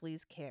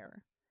Dursleys'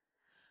 care,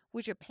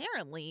 which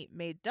apparently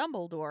made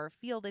Dumbledore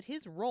feel that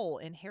his role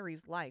in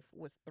Harry's life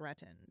was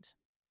threatened.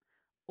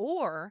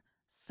 Or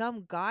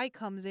some guy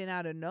comes in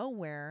out of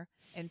nowhere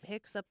and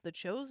picks up the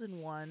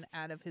Chosen One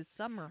out of his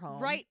summer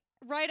home. Right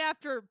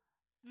after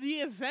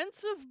the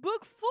events of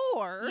book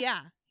 4.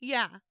 Yeah.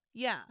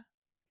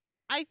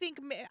 I think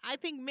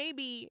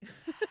maybe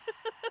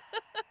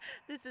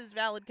this is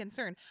valid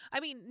concern. I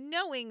mean,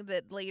 knowing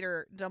that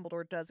later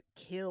Dumbledore does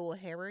kill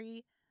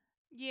Harry.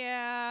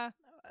 Yeah.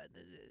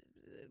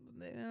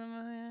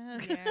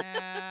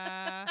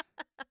 Yeah.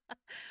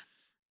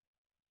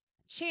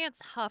 Chance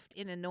huffed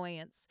in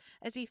annoyance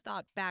as he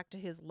thought back to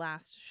his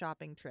last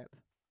shopping trip.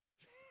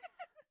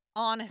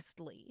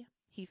 Honestly,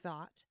 he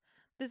thought,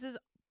 this is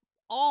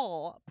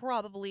all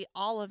probably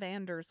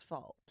Ollivander's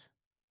fault.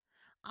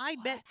 I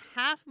bet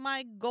half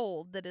my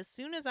gold that as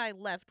soon as I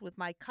left with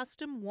my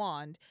custom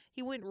wand,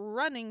 he went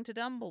running to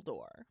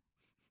Dumbledore.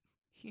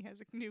 He has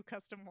a new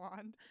custom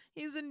wand.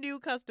 He's a new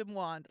custom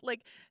wand.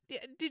 Like,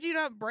 did you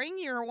not bring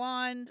your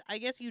wand? I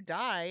guess you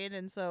died,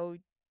 and so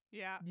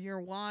Yeah. your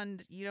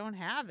wand, you don't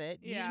have it.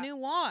 You need Yeah. a new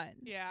wand.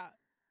 Yeah.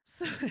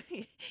 So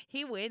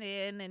he went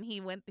in and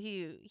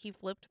he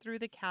flipped through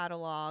the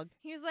catalog.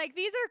 He's like,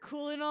 these are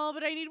cool and all,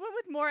 but I need one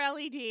with more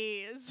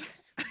LEDs.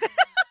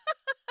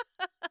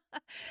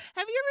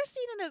 Have you ever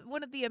seen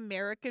one of the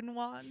American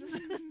wands? A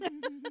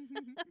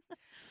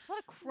lot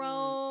of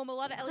chrome, a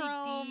lot of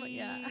Chrome, LEDs.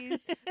 yeah.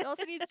 It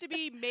also needs to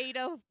be made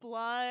of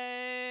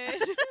blood.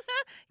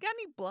 Got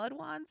any blood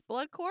wands?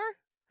 Blood core?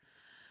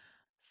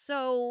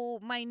 So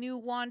my new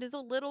wand is a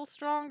little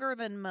stronger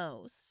than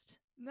most.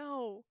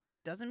 No.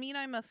 Doesn't mean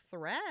I'm a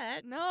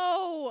threat.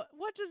 No.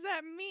 What does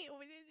that mean?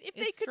 If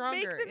they It's could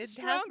make stronger. them It has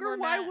stronger, more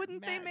why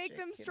wouldn't they make magic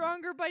them in it.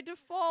 stronger by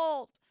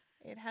default?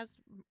 It has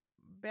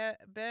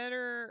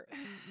better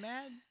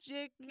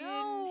magic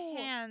No.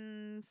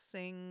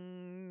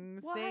 enhancing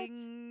What?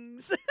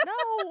 things.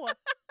 No.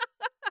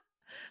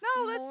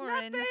 No, that's More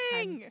nothing.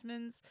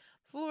 enhancements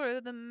for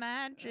the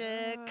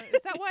magic.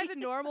 Is that why the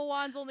normal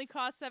wands only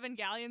cost 7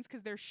 galleons?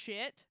 Because they're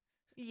shit?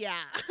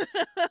 Yeah.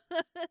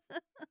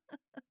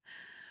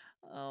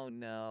 Oh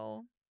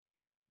no.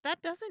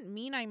 That doesn't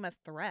mean I'm a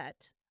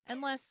threat.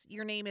 Unless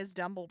your name is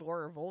Dumbledore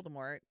or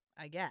Voldemort,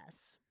 I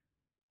guess.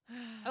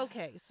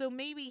 Okay, so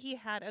maybe he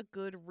had a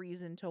good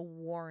reason to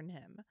warn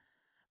him.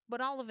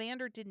 But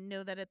Ollivander didn't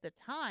know that at the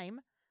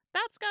time.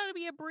 That's got to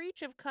be a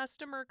breach of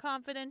customer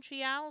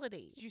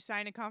confidentiality. Did you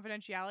sign a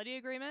confidentiality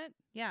agreement?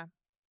 Yeah.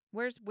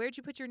 Where'd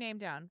you put your name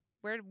down?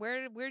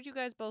 Where'd you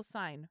guys both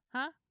sign?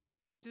 Huh?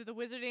 Does the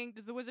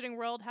wizarding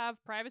world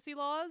have privacy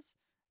laws?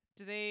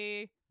 Do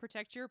they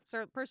protect your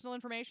So personal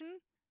information?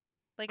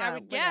 like I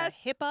would guess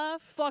a HIPAA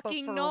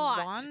fucking for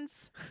not.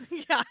 wands?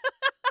 Yeah.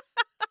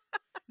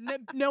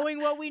 Knowing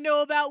what we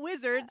know about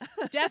wizards,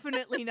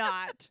 definitely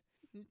not.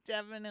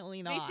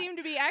 Definitely not. They seem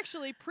to be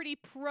actually pretty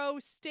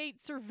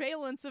pro-state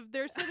surveillance of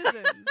their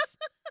citizens.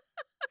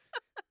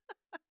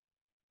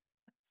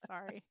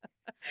 Sorry.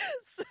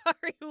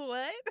 Sorry,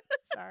 what?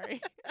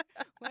 Sorry.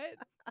 What?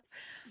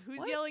 Who's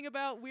What? yelling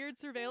about weird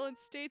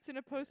surveillance states in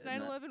a post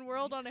 9/11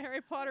 world on a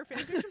Harry Potter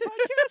fanfiction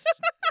podcast?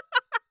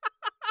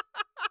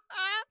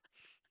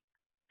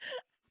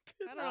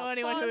 I don't know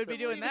anyone who would be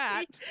doing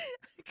that.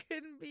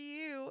 Couldn't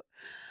be you.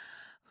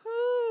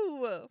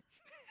 Who?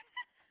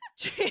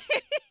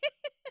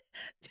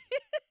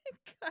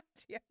 God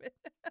damn it.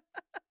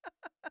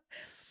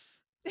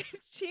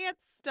 Chance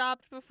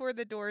stopped before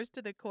the doors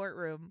to the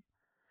courtroom.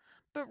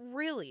 But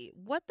really,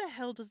 what the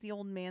hell does the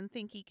old man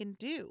think he can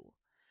do?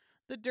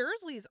 The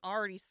Dursleys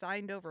already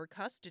signed over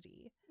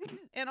custody.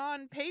 And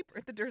on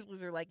paper, the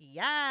Dursleys are like,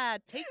 yeah,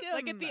 take him.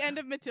 Like at the end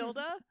of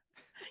Matilda?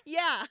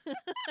 Yeah.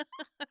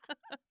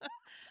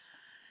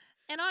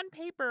 And on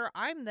paper,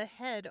 I'm the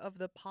head of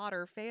the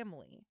Potter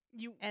family.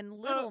 And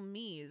little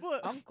me's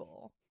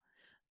uncle.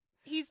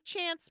 He's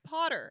Chance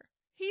Potter.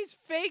 He's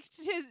faked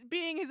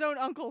being his own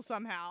uncle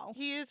somehow.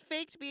 He is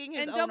faked being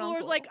his and own Dumbledore's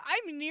uncle. like,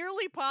 I'm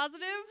nearly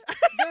positive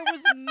there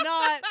was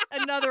not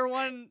another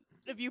one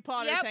of you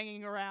Potters Yep.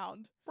 hanging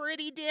around.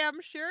 Pretty damn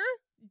sure.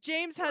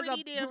 James has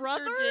Pretty a damn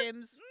brother? Sure,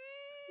 James.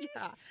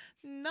 Yeah.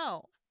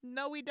 No,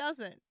 he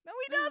doesn't. No,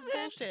 he This is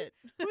doesn't. bullshit.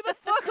 Who the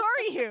fuck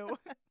are you?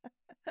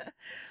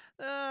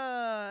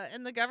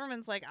 And the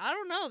government's like, I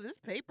don't know. This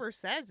paper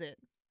says it.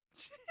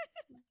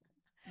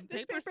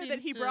 This paper that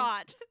seems he to-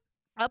 brought.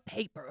 A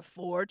paper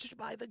forged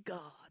by the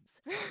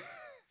gods.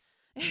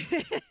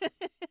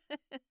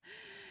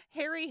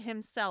 Harry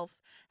himself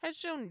has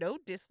shown no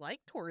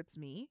dislike towards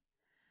me,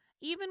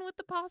 even with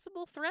the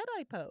possible threat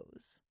I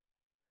pose.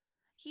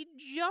 He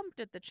jumped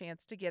at the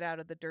chance to get out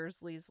of the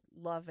Dursleys'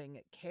 loving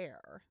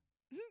care.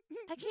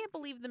 I can't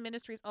believe the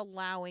ministry's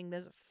allowing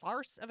this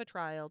farce of a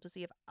trial to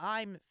see if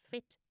I'm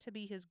fit to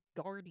be his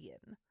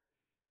guardian.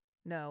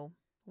 No,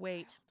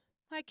 wait.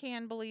 I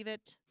can believe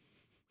it.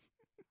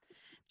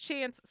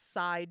 Chance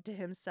sighed to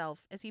himself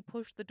as he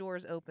pushed the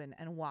doors open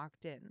and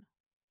walked in.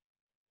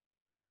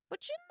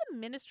 But shouldn't the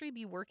ministry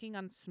be working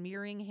on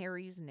smearing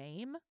Harry's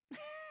name?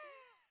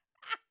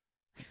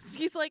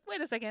 He's like, wait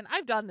a second,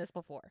 I've done this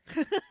before.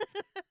 Been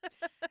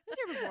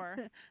here before.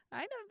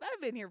 I've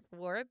been here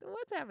before.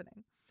 What's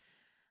happening?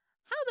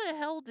 How the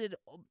hell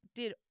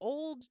did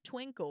old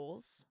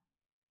Twinkles,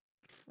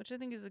 which I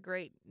think is a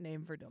great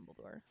name for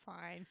Dumbledore.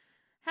 Fine.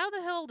 How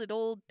the hell did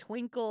old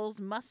Twinkles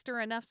muster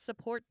enough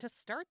support to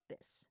start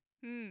this?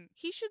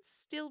 He should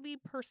still be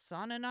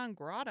persona non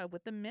grata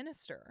with the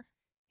minister.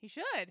 He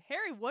should.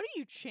 Harry, what are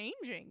you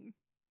changing?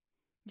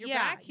 You're Yeah,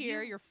 back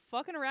here. You're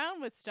fucking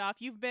around with stuff.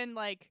 You've been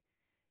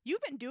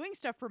doing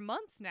stuff for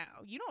months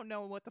now. You don't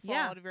know what the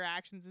fallout of your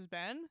actions has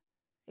been.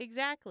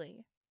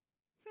 Exactly.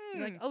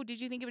 You're like, oh,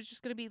 did you think it was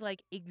just going to be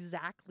like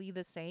exactly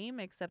the same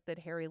except that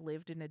Harry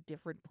lived in a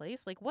different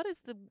place? Like, what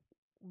is the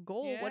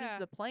goal? What is Yeah.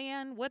 the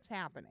plan? What's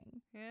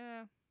happening?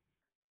 Yeah.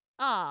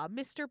 Ah,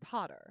 Mr.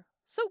 Potter,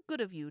 so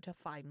good of you to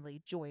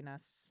finally join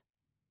us.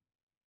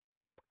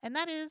 And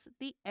that is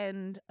the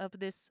end of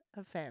this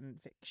fan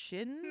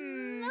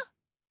fiction.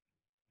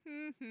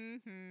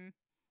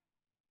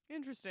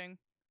 Interesting.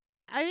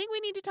 I think we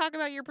need to talk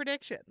about your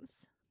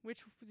predictions.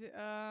 Which,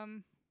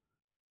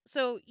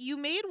 So you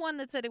made one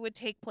that said it would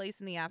take place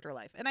in the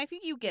afterlife, and I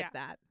think you get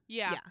that.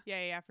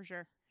 yeah, for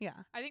sure.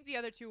 Yeah. I think the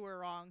other two were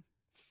wrong.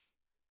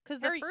 Because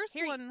the Harry- first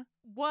Harry- one...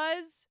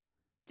 Was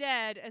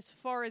dead as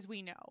far as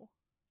we know.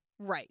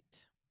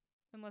 Right.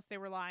 Unless they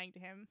were lying to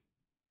him.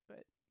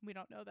 But we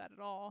don't know that at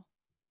all.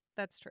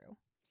 That's true.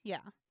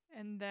 Yeah.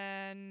 And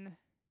then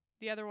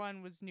the other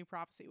one was New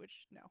Prophecy,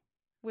 which no.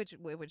 Which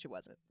it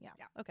wasn't. Yeah.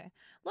 Yeah. Okay.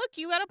 Look,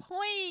 you got a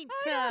point.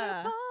 I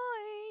got a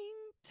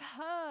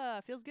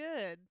point. Feels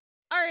good.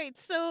 All right,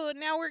 so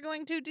now we're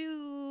going to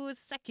do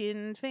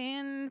second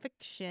fan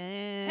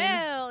fiction.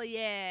 Hell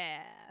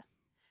yeah.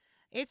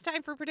 It's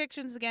time for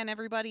predictions again,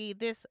 everybody.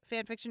 This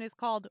fan fiction is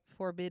called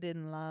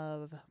Forbidden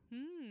Love.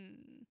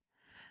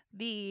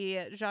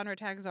 The genre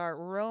tags are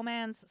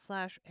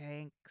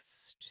romance/angst.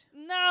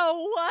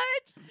 No,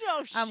 what?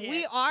 No shit.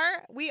 We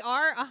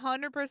are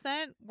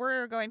 100%.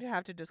 We're going to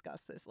have to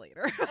discuss this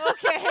later.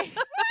 Okay.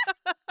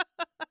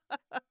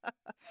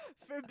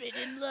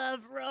 Forbidden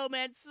love,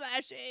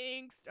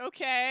 romance/angst.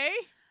 Okay.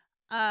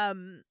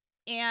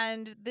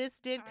 And this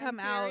did Time come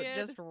out period.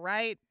 just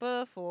right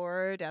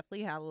before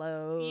Deathly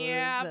Hallows.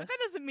 Yeah, but that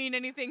doesn't mean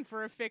anything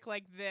for a fic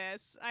like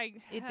this.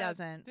 It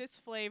doesn't. This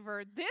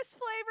flavor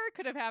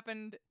could have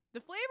happened.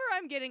 The flavor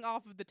I'm getting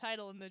off of the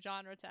title and the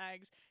genre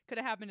tags could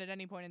have happened at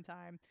any point in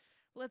time.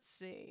 Let's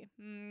see.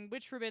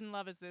 Which forbidden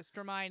love is this?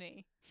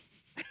 Dramini.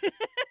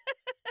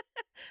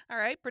 All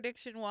right,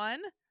 prediction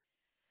 1.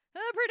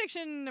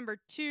 Prediction number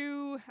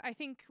 2. I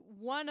think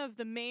one of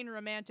the main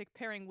romantic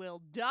pairing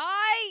will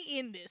die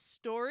in this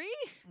story.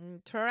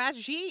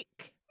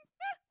 Tragique.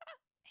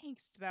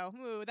 Angst, though.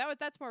 Ooh,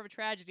 that's more of a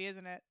tragedy,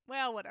 isn't it?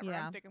 Well, whatever.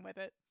 Yeah. I'm sticking with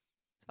it.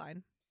 It's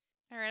fine.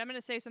 All right, I'm going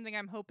to say something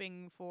I'm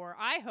hoping for.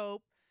 I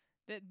hope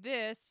that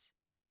this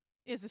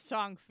is a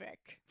song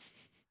fic.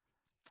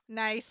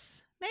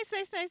 Nice.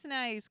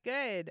 Nice.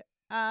 Good.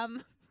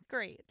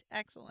 Great.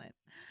 Excellent.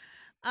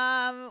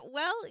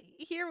 Well,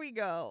 here we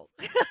go.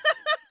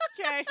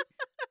 Okay.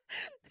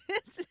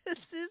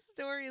 This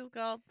story is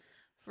called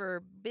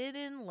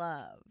Forbidden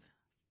Love.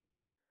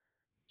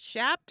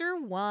 Chapter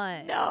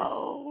 1.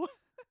 No.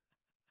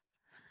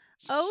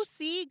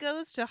 OC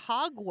goes to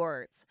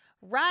Hogwarts.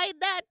 Ride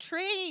that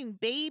train,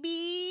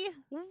 baby.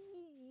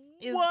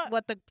 Is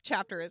what the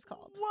chapter is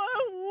called.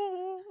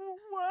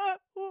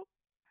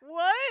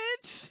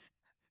 What?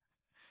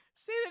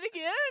 Say that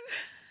again?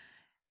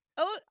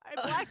 Oh, I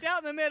blacked out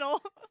in the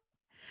middle.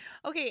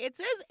 okay, it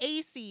says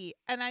AC,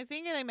 and I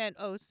think they meant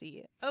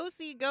OC.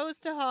 OC goes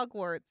to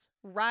Hogwarts.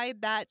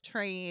 Ride that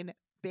train,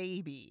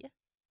 baby.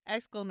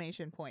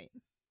 Exclamation point.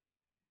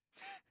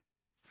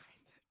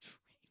 Ride that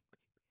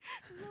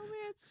train,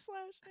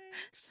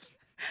 romance/angst.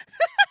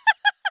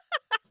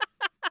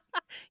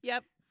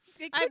 Yep.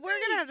 We're We're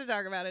going to have to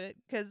talk about it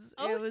because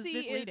it was OC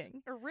misleading.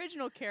 is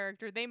original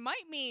character. They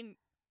might mean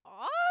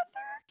author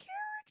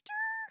character?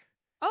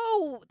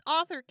 Oh,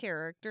 author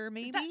character,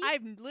 maybe?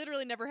 I've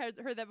literally never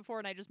heard that before,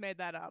 and I just made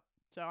that up.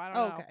 So I don't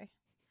know. Okay.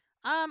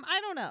 I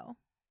don't know.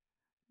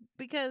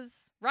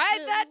 Because...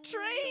 Ride that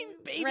train,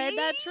 baby! Ride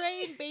that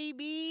train,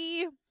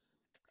 baby!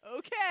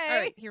 Okay. All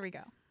right, here we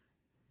go.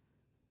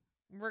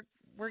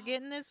 We're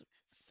getting this...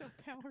 So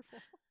powerful.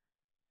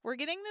 We're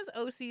getting this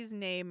OC's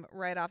name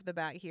right off the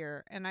bat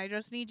here, and I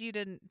just need you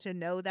to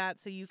know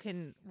that so you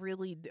can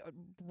really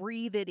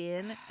breathe it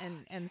in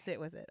and sit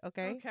with it,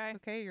 okay? Okay.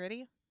 Okay, you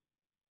ready?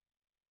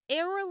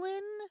 Erilyn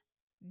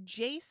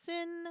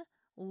Jason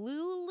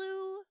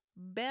Lulu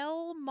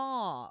Bell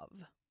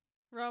Mauve.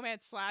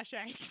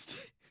 Romance/angst.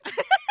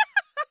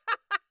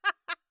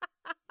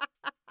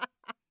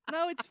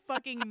 No, it's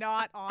fucking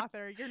not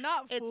author. You're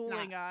not It's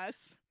fooling not. us.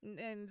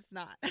 And it's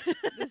not.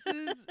 This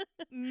is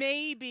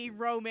maybe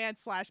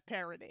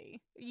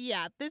romance/parody.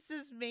 Yeah, this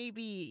is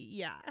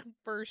maybe,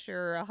 for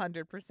sure,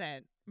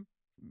 100%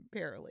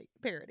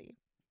 parody.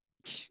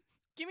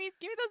 Give me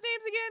those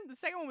names again. The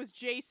second one was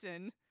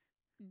Jason.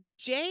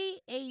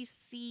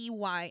 Jacyn.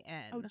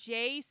 Oh,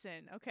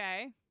 Jason.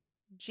 Okay.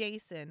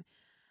 Jason.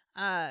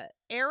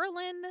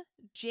 Erilyn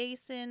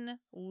Jason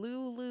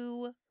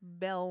Lulu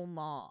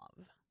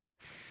Belmov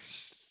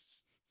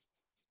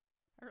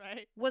All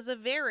right. was a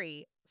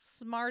very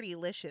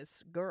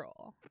smarty-licious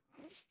girl.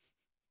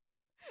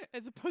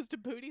 As opposed to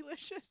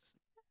bootylicious.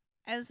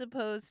 As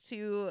opposed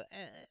to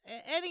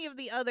any of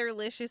the other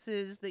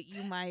liciouses that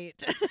you might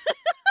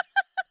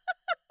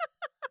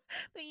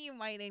that you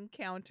might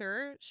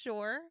encounter,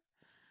 sure.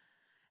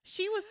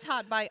 She was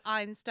taught by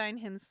Einstein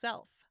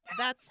himself.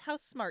 That's how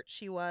smart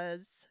she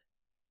was.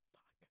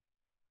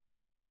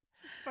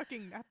 This is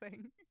fucking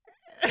nothing.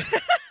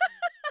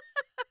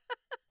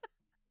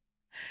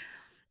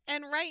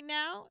 And right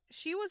now,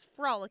 she was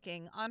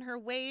frolicking on her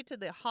way to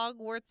the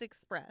Hogwarts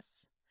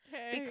Express.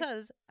 Okay.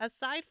 Because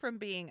aside from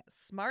being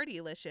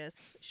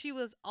smarty-licious, she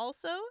was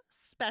also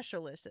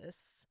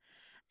specialicious.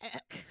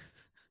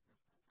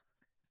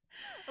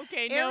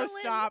 Okay, no,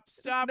 Erilyn-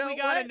 stop. No, We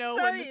gotta what? know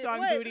when Sorry, the song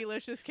what?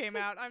 Bootylicious came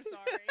out. I'm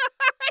sorry.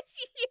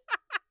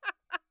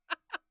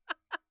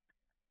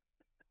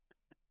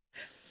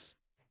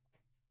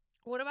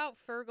 What about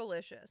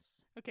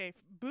Fergalicious? Okay,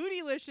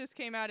 Bootylicious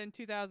came out in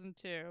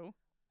 2002,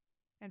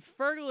 and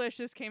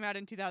Fergalicious came out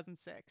in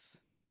 2006.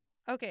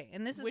 Okay,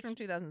 and this is Which- from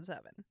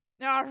 2007.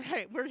 All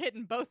right, we're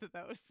hitting both of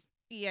those.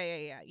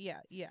 Yeah.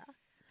 I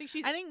think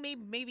she's. I think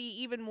maybe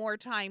even more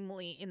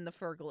timely in the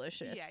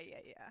Fergalicious.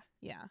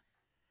 Yeah.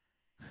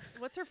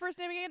 What's her first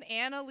name again?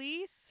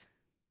 Annalise?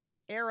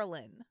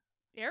 Erilyn.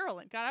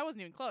 Erilyn. God, I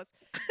wasn't even close.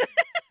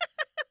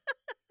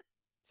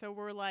 So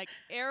we're like,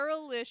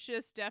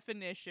 Erilicious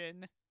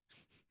definition.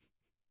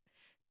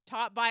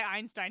 Taught by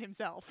Einstein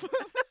himself.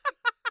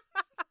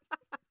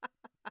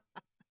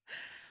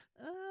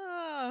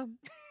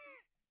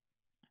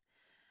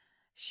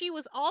 She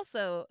was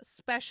also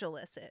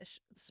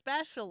specialist-ish.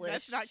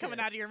 That's not coming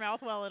out of your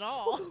mouth well at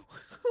all.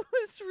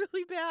 It's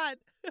really bad.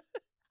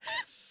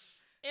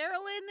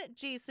 Erilyn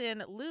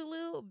Jason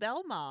Lulu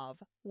Belmov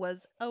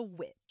was a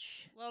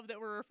witch. Love that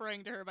we're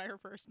referring to her by her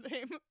first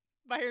name.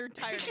 By her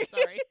entire name,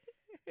 sorry.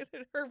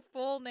 Her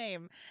full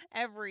name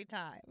every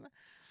time.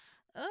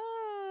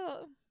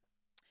 Oh.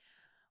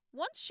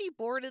 Once she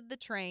boarded the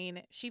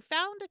train, she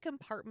found a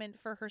compartment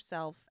for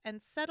herself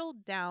and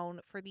settled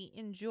down for the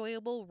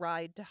enjoyable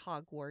ride to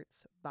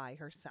Hogwarts by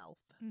herself.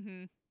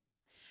 Mm-hmm.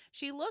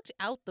 She looked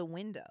out the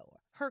window.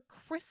 Her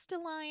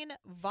crystalline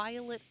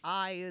violet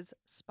eyes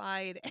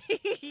spied a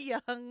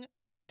young,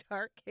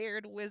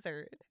 dark-haired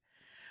wizard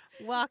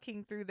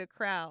walking through the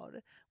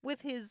crowd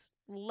with his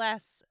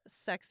less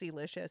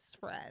sexy-licious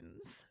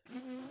friends.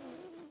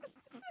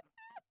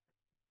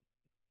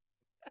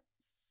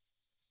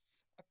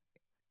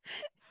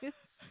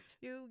 It's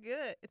too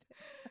good.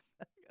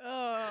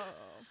 Oh.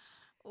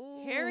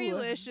 Ooh.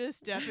 Harry-licious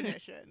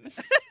definition.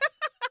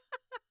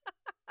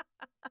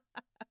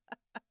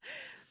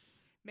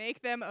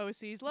 Make them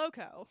OC's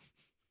loco.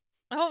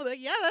 Oh,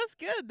 yeah, that's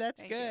good.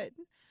 That's Thank you.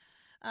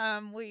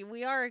 good.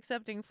 We are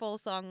accepting full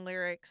song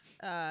lyrics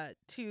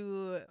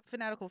to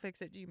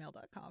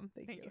fanaticalfix@gmail.com.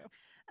 Thank you.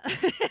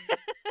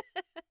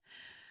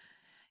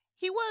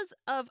 He was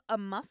of a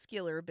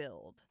muscular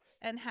build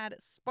and had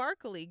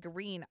sparkly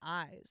green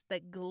eyes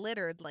that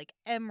glittered like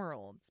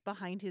emeralds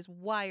behind his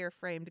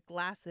wire-framed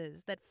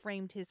glasses that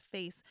framed his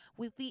face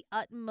with the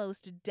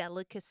utmost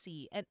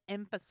delicacy and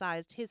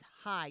emphasized his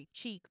high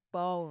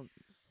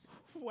cheekbones.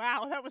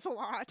 Wow, that was a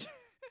lot.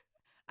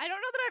 I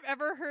don't know that I've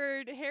ever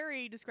heard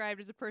Harry described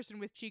as a person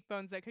with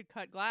cheekbones that could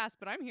cut glass,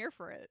 but I'm here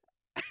for it.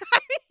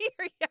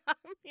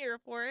 I'm here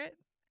for it.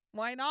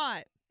 Why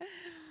not?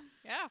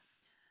 Yeah.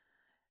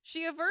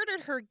 She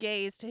averted her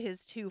gaze to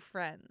his two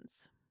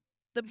friends.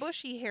 The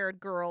bushy-haired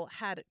girl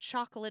had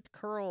chocolate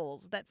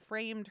curls that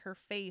framed her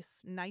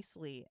face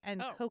nicely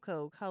and Oh.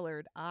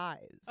 cocoa-colored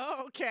eyes.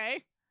 Oh,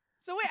 okay.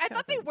 So wait, I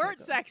thought they weren't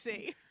Cocos.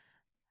 sexy.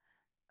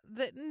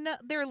 No,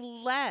 they're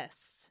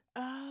less.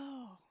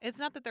 Oh. It's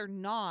not that they're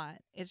not.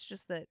 It's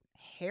just that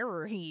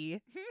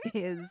Harry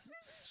is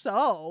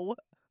so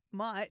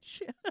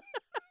much.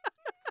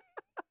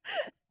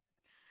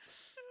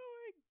 Oh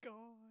my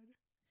god.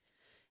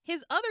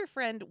 His other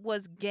friend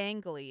was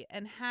gangly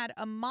and had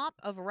a mop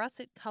of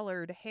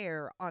russet-colored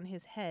hair on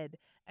his head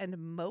and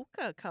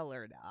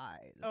mocha-colored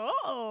eyes.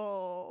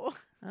 Oh.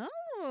 Oh.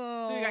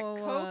 So we got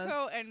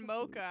Coco and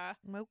Mocha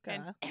Mocha.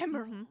 and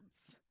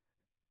emeralds.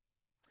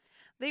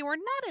 They were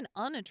not an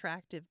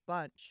unattractive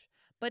bunch,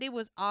 but it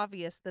was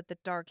obvious that the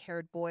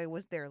dark-haired boy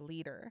was their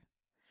leader.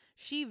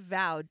 She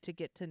vowed to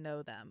get to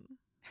know them.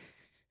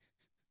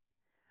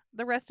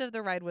 The rest of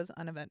the ride was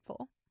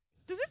uneventful,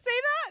 Does it say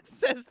that?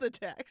 says the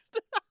text.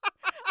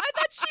 I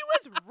thought she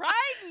was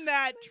riding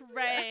that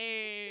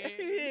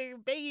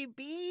train.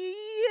 Baby.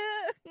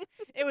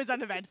 It was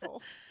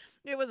uneventful.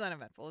 It was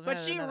uneventful. But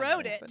she Nothing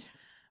wrote happened. it.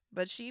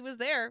 But she was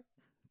there,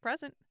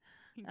 present.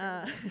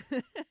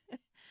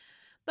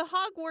 The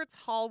Hogwarts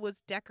Hall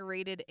was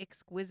decorated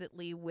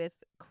exquisitely with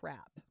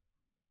crap.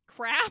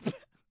 Crap?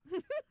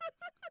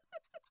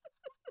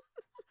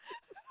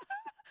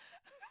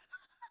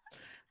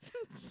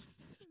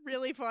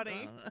 really funny.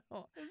 I don't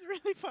know. It was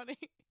really funny.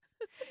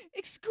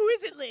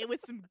 Exquisitely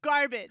with some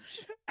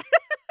garbage.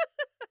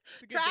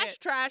 It's a good Trash,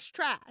 bit. trash,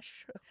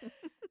 trash. What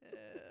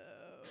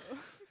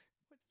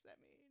does that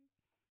mean?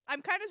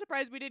 I'm kind of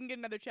surprised we didn't get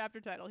another chapter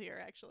title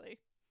here, actually.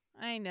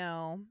 I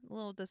know. A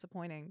little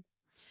disappointing.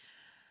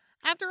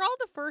 After all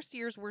the first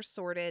years were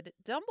sorted,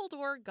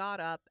 Dumbledore got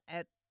up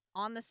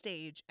on the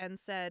stage and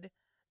said,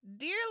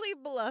 "Dearly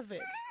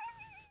beloved,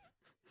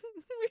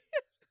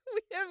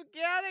 we have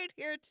gathered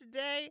here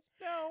today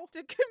No.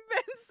 to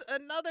commence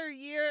another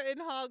year in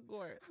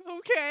Hogwarts."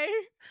 Okay.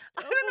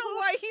 I don't know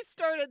why he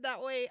started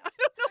that way. I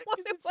don't know why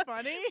Because it's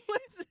funny.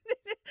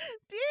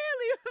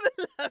 Dearly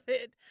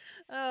beloved.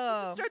 Oh,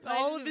 He just starts I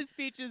all of just- his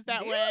speeches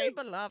that Dearly way.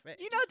 beloved.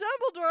 You know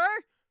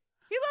Dumbledore.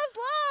 He loves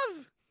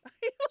love.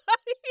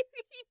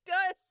 He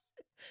does.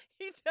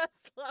 He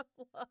does love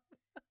love.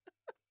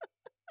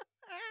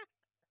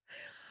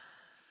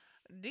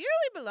 Dearly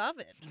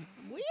beloved,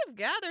 we have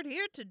gathered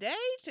here today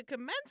to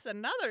commence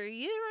another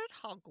year at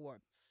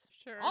Hogwarts.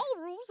 Sure. All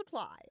rules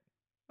apply.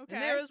 Okay.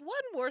 And there is one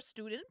more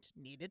student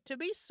needed to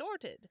be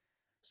sorted.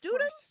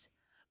 Students,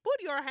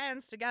 put your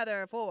hands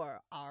together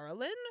for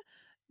Arlen,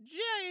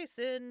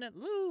 Jason,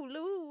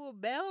 Lulu,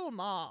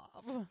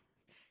 Belmont.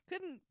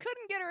 Couldn't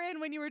get her in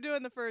when you were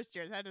doing the first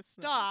years. Had to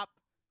stop,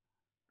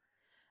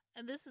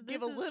 And this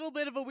give a is little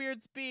bit of a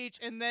weird speech,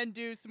 and then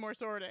do some more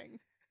sorting.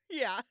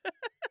 yeah.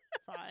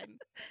 Fine.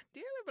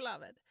 Dearly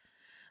beloved,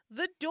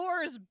 the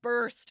doors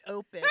burst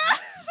open.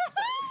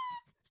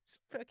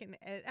 Fucking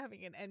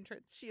having an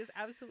entrance. She is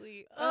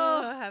absolutely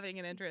having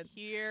an entrance.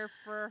 Here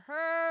for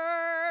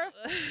her.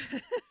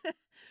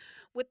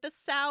 With the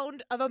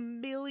sound of a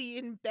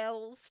million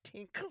bells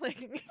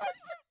tinkling.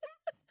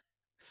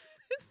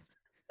 This is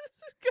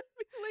gonna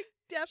be like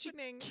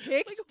deafening.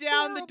 Kicked like,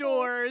 down the horrible.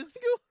 doors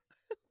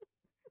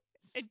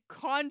and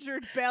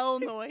conjured bell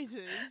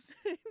noises.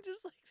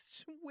 Just like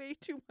way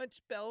too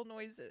much bell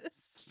noises.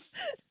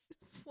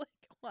 It's like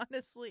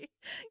honestly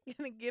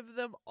gonna give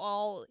them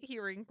all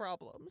hearing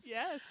problems.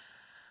 Yes.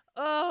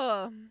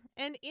 Oh,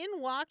 and in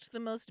walked the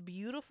most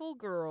beautiful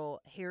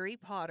girl Harry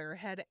Potter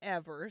had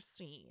ever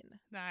seen.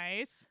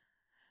 Nice.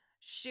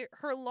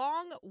 Her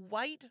long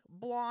white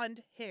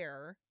blonde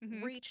hair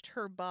Mhm. reached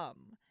her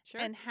bum Sure.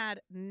 and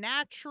had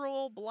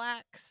natural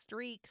black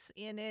streaks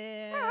in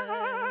it.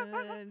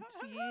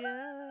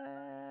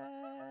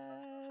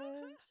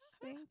 Yes,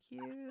 thank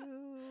you.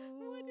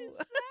 What is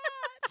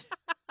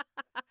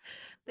that?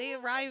 They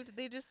arrived.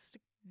 They just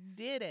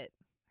did it.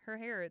 Her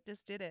hair, it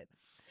just did it.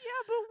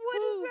 Yeah, but what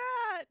is Whew.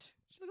 that?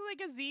 She look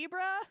like a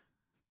zebra?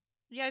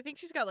 Yeah, I think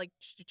she's got like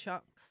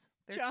chunks.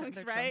 Chunks,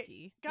 they're right?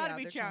 Chunky. Gotta Yeah,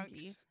 be they're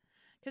chunks.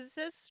 Because it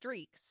says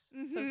streaks,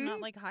 so it's not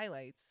like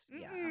highlights.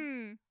 Yeah,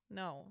 Mm-mm.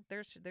 no,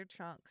 they're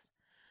chunks.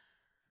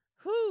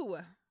 Who?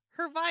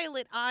 Her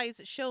violet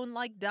eyes shone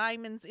like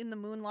diamonds in the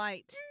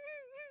moonlight.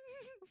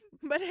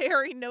 But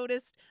Harry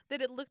noticed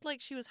that it looked like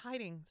she was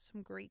hiding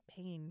some great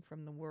pain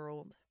from the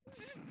world.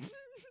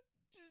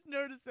 Just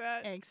noticed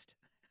that. Angst.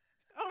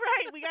 All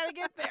right, we gotta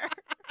get there.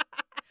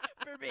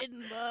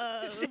 Forbidden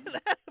love.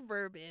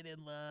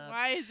 Forbidden love.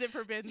 Why is it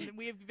forbidden?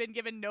 We have been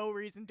given no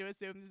reason to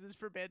assume this is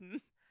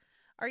forbidden.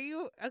 Are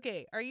you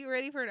okay? Are you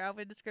ready for an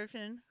outfit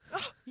description?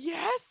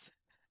 Yes.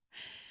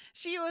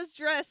 She was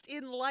dressed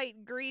in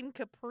light green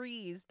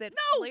capris that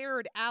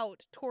flared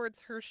out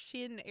towards her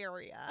shin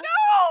area.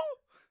 No.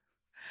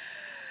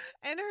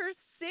 And her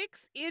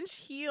 6-inch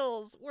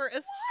heels were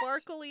a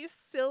sparkly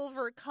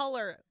silver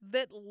color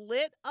that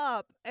lit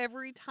up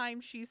every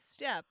time she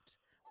stepped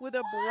with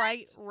a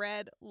bright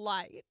red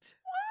light.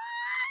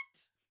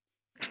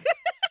 What?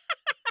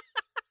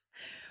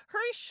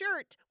 Her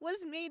shirt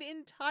was made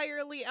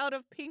entirely out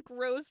of pink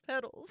rose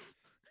petals.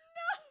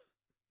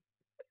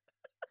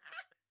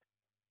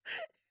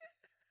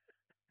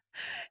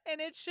 And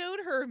it showed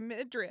her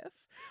midriff,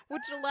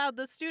 which allowed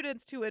the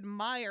students to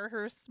admire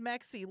her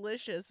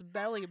smexy-licious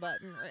belly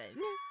button ring.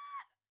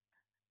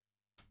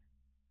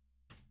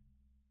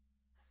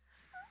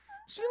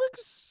 She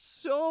looks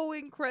so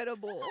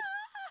incredible.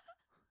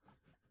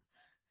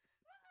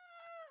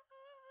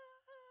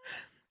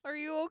 Are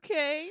you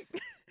okay?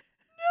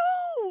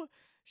 No.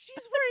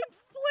 She's wearing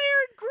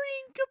flared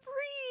green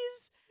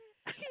capris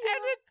and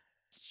a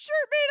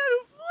shirt made out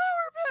of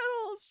flower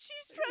petals.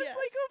 She's dressed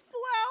like a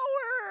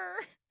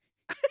flower.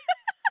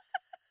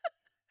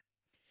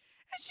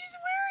 And she's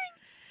wearing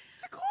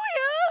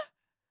Sequoia.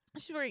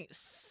 She's wearing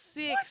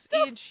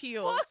 6-inch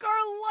heels. Fuck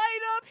our light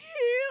up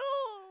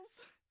heels.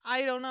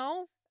 I don't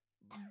know,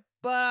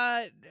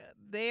 but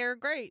they're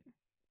great.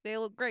 They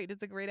look great.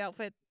 It's a great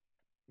outfit.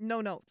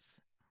 No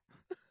notes.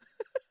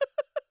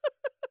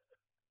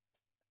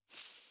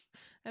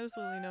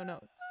 Absolutely no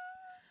notes.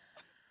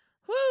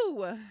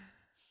 Whew.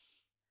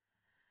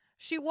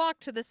 She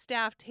walked to the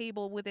staff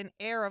table with an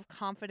air of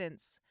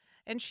confidence,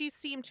 and she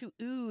seemed to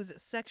ooze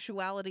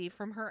sexuality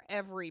from her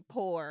every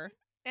pore.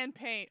 And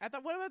pain. I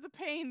thought, what about the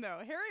pain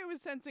though? Harry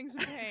was sensing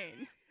some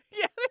pain.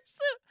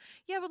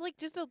 Yeah, but like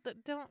just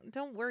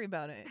don't worry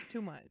about it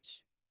too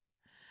much.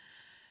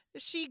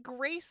 She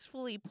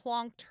gracefully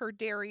plonked her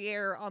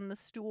derriere on the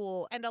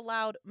stool and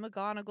allowed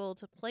McGonagall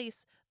to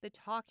place the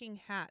talking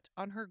hat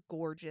on her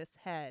gorgeous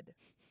head.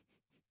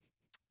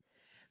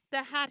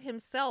 The Hat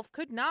himself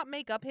could not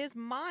make up his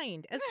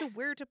mind as to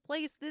where to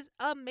place this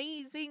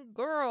amazing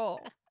girl.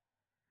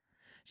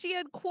 She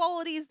had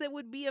qualities that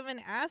would be of an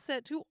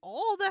asset to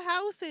all the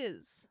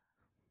houses.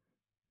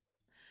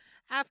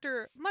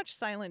 After much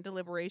silent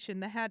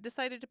deliberation, the Hat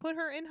decided to put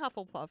her in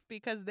Hufflepuff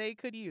because they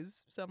could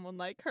use someone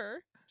like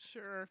her.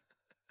 Sure.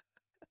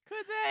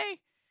 Could they?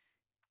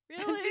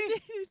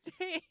 Really?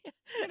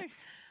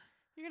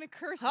 You're gonna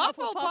curse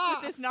Hufflepuff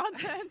with this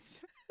nonsense?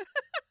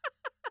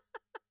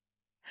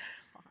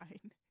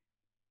 Fine.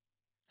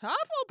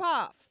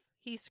 Hufflepuff!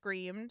 He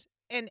screamed,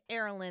 and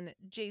Erilyn,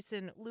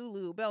 Jason,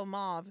 Lulu,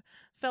 Belmauve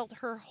felt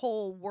her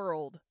whole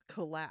world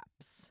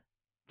collapse.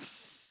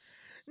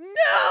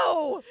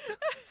 No!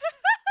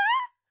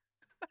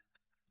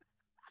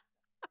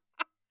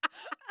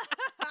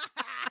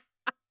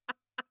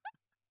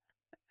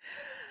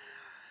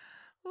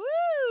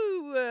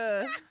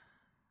 Woo!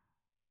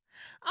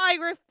 I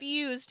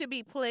refuse to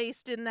be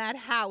placed in that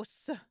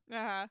house.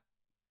 Uh-huh.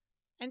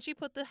 And she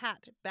put the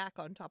hat back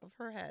on top of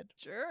her head.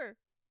 Sure.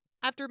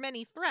 After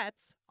many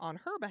threats on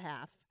her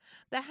behalf,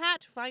 the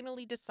Hat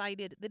finally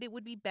decided that it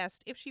would be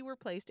best if she were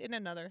placed in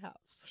another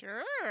house.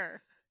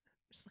 Sure.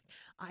 Just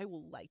like, I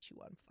will light you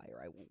on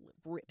fire. I will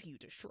rip you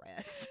to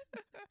shreds.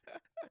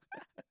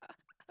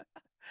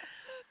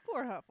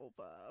 Poor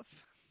Hufflepuff.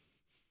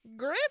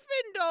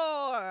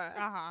 Gryffindor!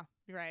 Uh-huh.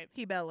 Right.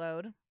 He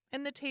bellowed,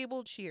 and the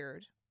table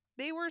cheered.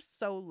 They were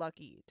so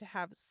lucky to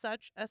have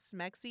such a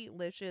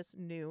smexy-licious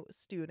new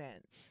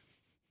student.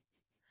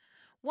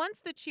 Once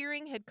the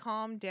cheering had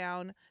calmed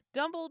down,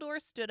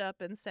 Dumbledore stood up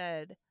and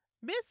said,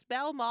 Miss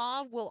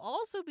Belmauve will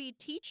also be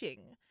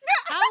teaching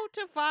how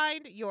to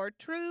find your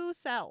true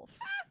self.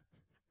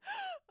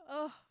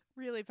 Oh,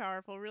 really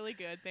powerful, really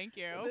good. Thank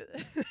you.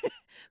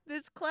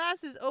 This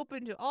class is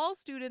open to all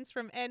students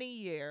from any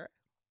year.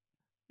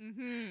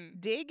 Mm-hmm.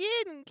 Dig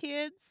in,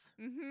 kids.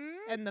 Mm-hmm.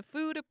 And the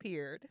food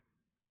appeared.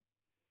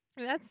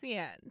 That's the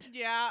end.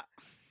 Yeah.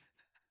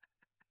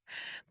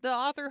 The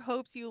author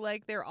hopes you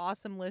like their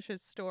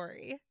awesome-licious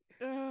story.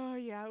 Oh,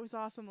 yeah, it was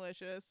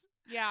awesome-licious.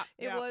 Yeah.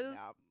 It was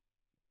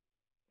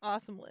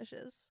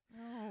awesome-licious.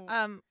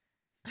 Oh.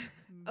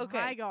 Okay.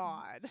 My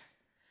God.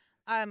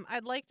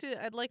 I'd like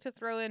to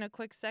throw in a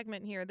quick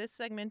segment here. This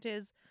segment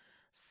is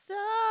summaries.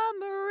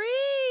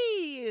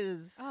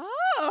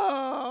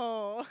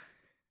 Oh.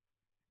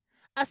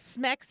 A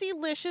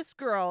smexy-licious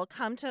girl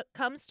comes to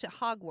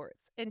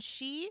Hogwarts, and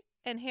she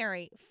and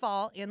Harry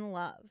fall in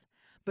love.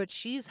 But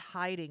she's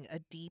hiding a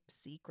deep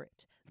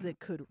secret that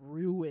could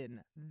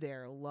ruin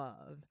their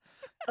love.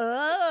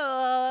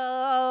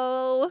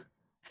 Oh!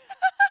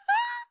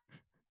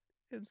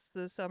 It's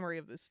the summary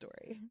of this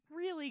story.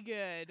 Really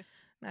good.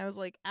 And I was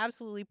like,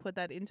 absolutely put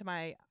that into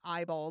my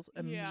eyeballs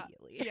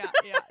immediately. Yeah.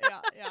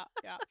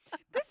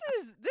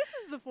 This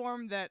is the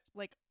form that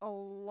like a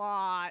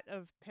lot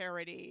of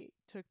parody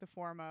took the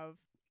form of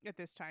at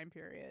this time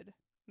period,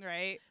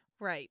 right?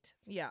 Right.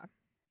 Yeah.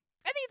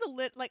 I think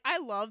it's I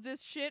love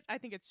this shit. I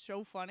think it's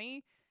so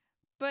funny.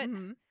 But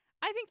Mhm.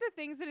 I think the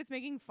things that it's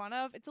making fun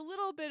of, it's a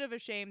little bit of a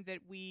shame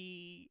that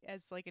we,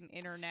 as like an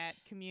internet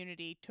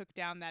community, took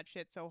down that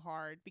shit so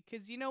hard.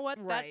 Because you know what?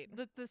 Right.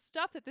 The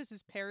stuff that this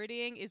is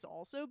parodying is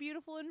also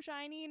beautiful and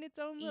shiny in its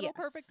own little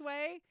perfect Yes.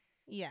 way.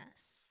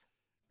 Yes.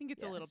 I think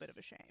it's a little bit Yes.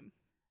 of a shame.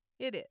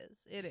 It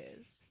is. It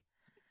is.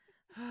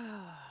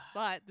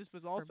 But this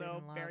was also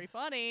Forbidden love. very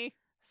funny.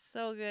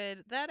 So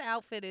good. That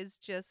outfit is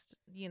just,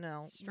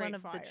 one Straight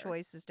of the fire.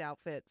 choicest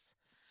outfits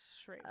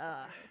Straight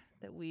fire.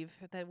 that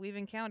we've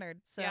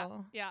encountered.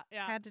 So Yeah.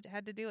 had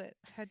to do it.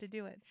 Had to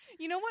do it.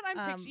 You know what I'm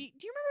Um, picturing?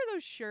 Do you remember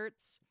those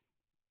shirts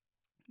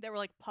that were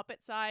like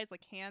puppet sized,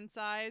 like hand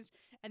sized,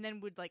 and then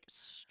would like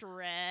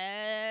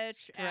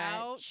stretch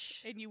out,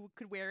 and you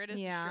could wear it as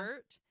Yeah. a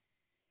shirt?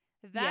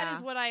 That is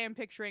Yeah. what I am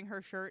picturing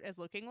her shirt as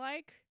looking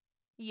like.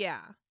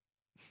 Yeah.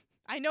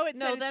 I know it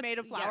No, said it's that's- made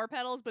of yeah. flower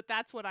petals, but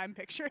that's what I'm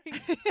picturing.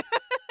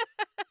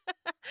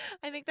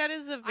 I think that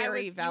is a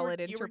very valid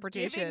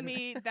interpretation. You were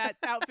giving me that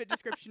outfit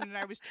description, and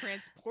I was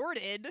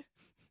transported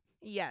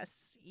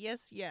Yes.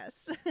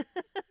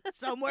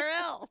 somewhere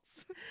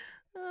else.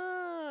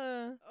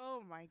 Uh,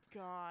 Oh my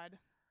God.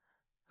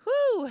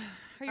 whew. Are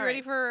you All ready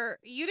right. for?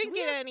 You didn't we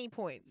get have- any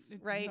points,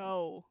 right?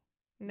 No.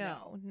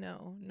 No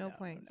No,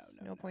 points.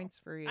 no, No points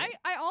for you.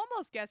 I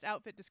almost guessed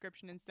outfit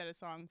description instead of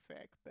song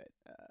fic, but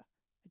I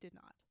did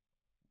not.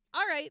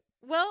 All right.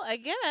 Well, I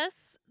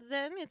guess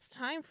then it's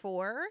time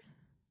for.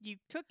 You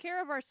took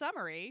care of our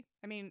summary.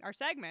 I mean, our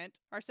segment,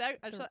 our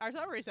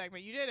summary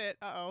segment. You did it.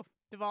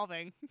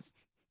 Devolving.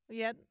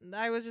 Yeah,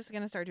 I was just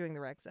gonna start doing the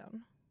rec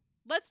zone.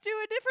 Let's do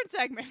a different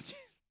segment.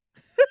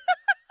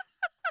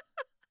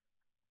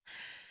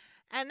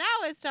 And now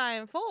it's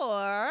time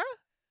for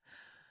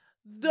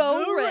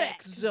The rec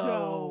Rec zone.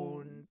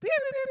 Zone. Pew,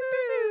 pew, pew,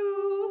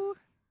 pew,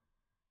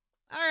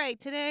 pew. All right,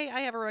 today I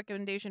have a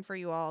recommendation for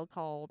you all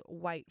called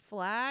White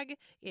Flag.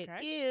 It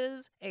Okay.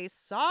 is a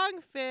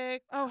song fic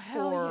Oh,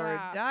 hell for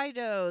yeah.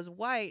 Dido's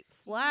White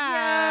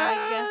Flag.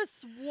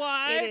 Yes,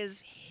 what? It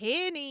is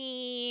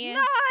Hinny.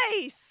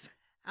 Nice.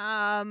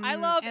 I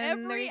love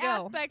and there every you go.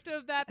 aspect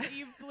of that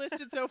you've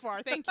listed so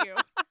far. Thank you.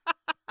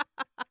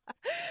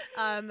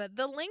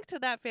 The link to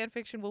that fan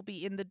fiction will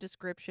be in the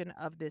description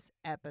of this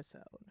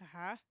episode.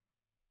 Uh-huh.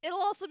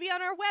 It'll also be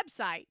on our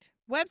website,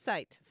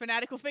 Website.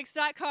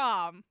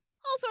 fanaticalfix.com.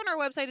 Also on our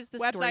website is the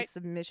story Website.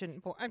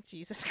 submission form. Oh,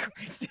 Jesus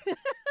Christ.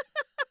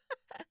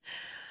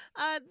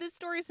 The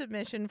story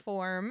submission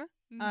form.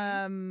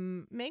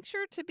 Mhm. Make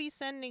sure to be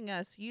sending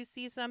us. You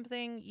see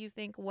something, you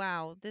think,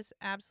 wow, this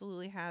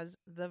absolutely has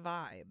the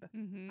vibe.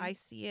 Mhm. I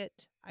see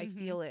it. I Mhm.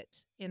 feel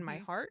it in my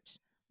Mhm. heart.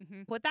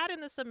 Mhm. Put that in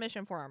the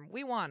submission form.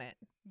 We want it.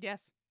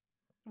 Yes.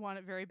 Want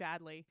it very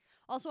badly.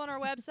 Also on our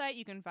website,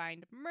 you can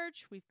find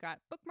merch. We've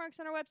got bookmarks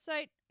on our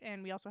website,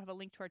 and we also have a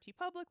link to our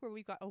TeePublic where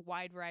we've got a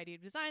wide variety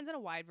of designs and a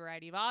wide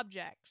variety of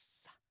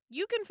objects.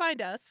 You can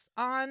find us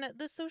on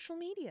the social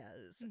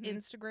medias. Mhm.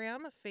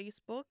 Instagram,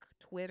 Facebook,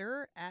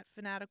 Twitter,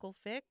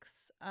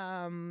 @FanaticalFix.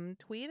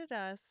 Tweet at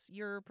us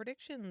your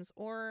predictions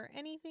or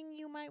anything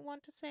you might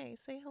want to say.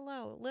 Say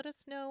hello. Let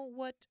us know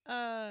what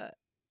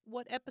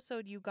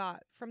episode you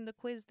got from the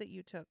quiz that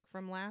you took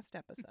from last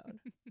episode.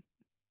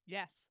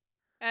 Yes.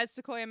 As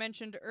Sequoia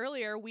mentioned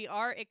earlier, we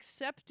are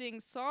accepting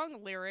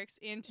song lyrics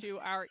into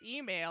our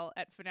email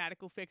at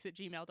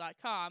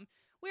fanaticalfix@gmail.com.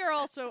 We are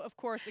also, of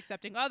course,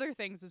 accepting other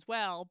things as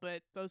well,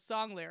 but those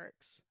song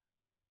lyrics.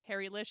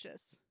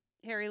 Harrylicious.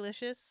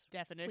 Harrylicious,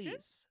 Definition?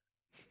 please.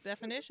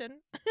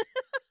 Definition.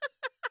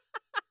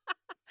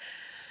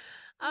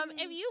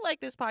 If you like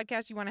this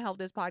podcast, you want to help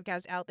this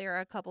podcast out, there are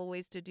a couple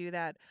ways to do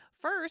that.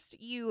 First,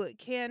 you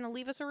can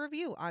leave us a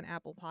review on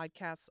Apple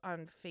Podcasts,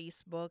 on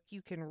Facebook.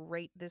 You can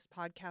rate this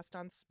podcast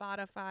on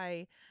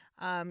Spotify.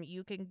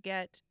 You can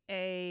get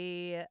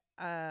a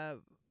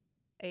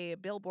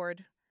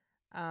billboard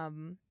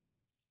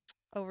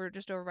over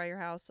by your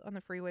house on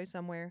the freeway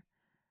somewhere.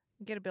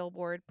 Get a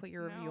billboard, put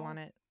your review No, on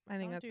it. I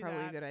think don't that's do probably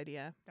a that. good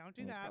idea. Don't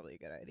do That's that. probably a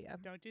good idea.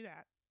 Don't do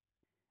that.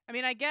 I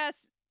mean, I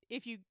guess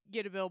if you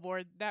get a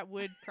billboard, that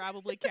would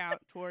probably count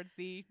towards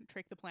the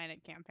Trick the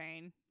Planet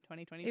campaign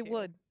 2022. It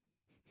would.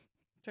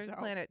 Trick the So-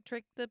 planet.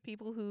 Trick the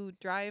people who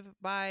drive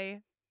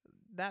by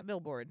that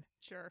billboard.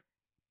 Sure.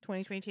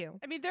 2022.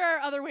 I mean, there are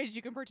other ways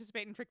you can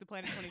participate in Trick the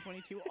Planet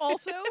 2022.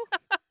 Also,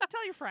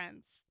 tell your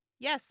friends.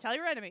 Yes. Tell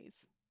your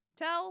enemies.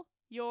 Tell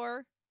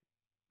your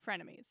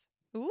frenemies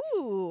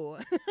Ooh.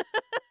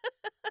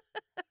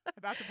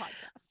 about the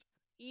podcast.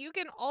 You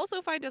can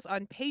also find us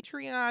on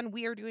Patreon.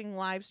 We are doing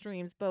live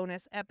streams,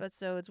 bonus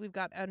episodes. We've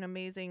got an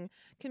amazing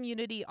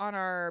community on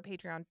our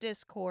Patreon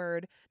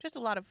Discord. Just a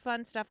lot of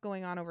fun stuff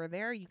going on over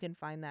there. You can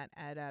find that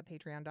at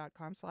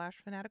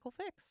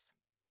patreon.com/fanaticalfix.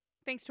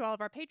 Thanks to all of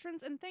our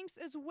patrons, and thanks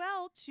as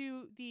well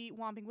to the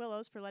Whomping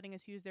Willows for letting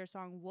us use their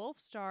song Wolf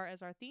Star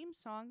as our theme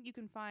song. You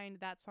can find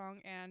that song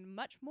and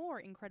much more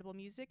incredible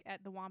music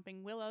at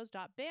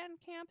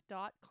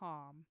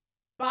thewhompingwillows.bandcamp.com.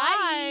 Bye.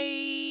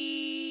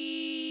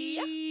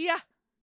 Bye.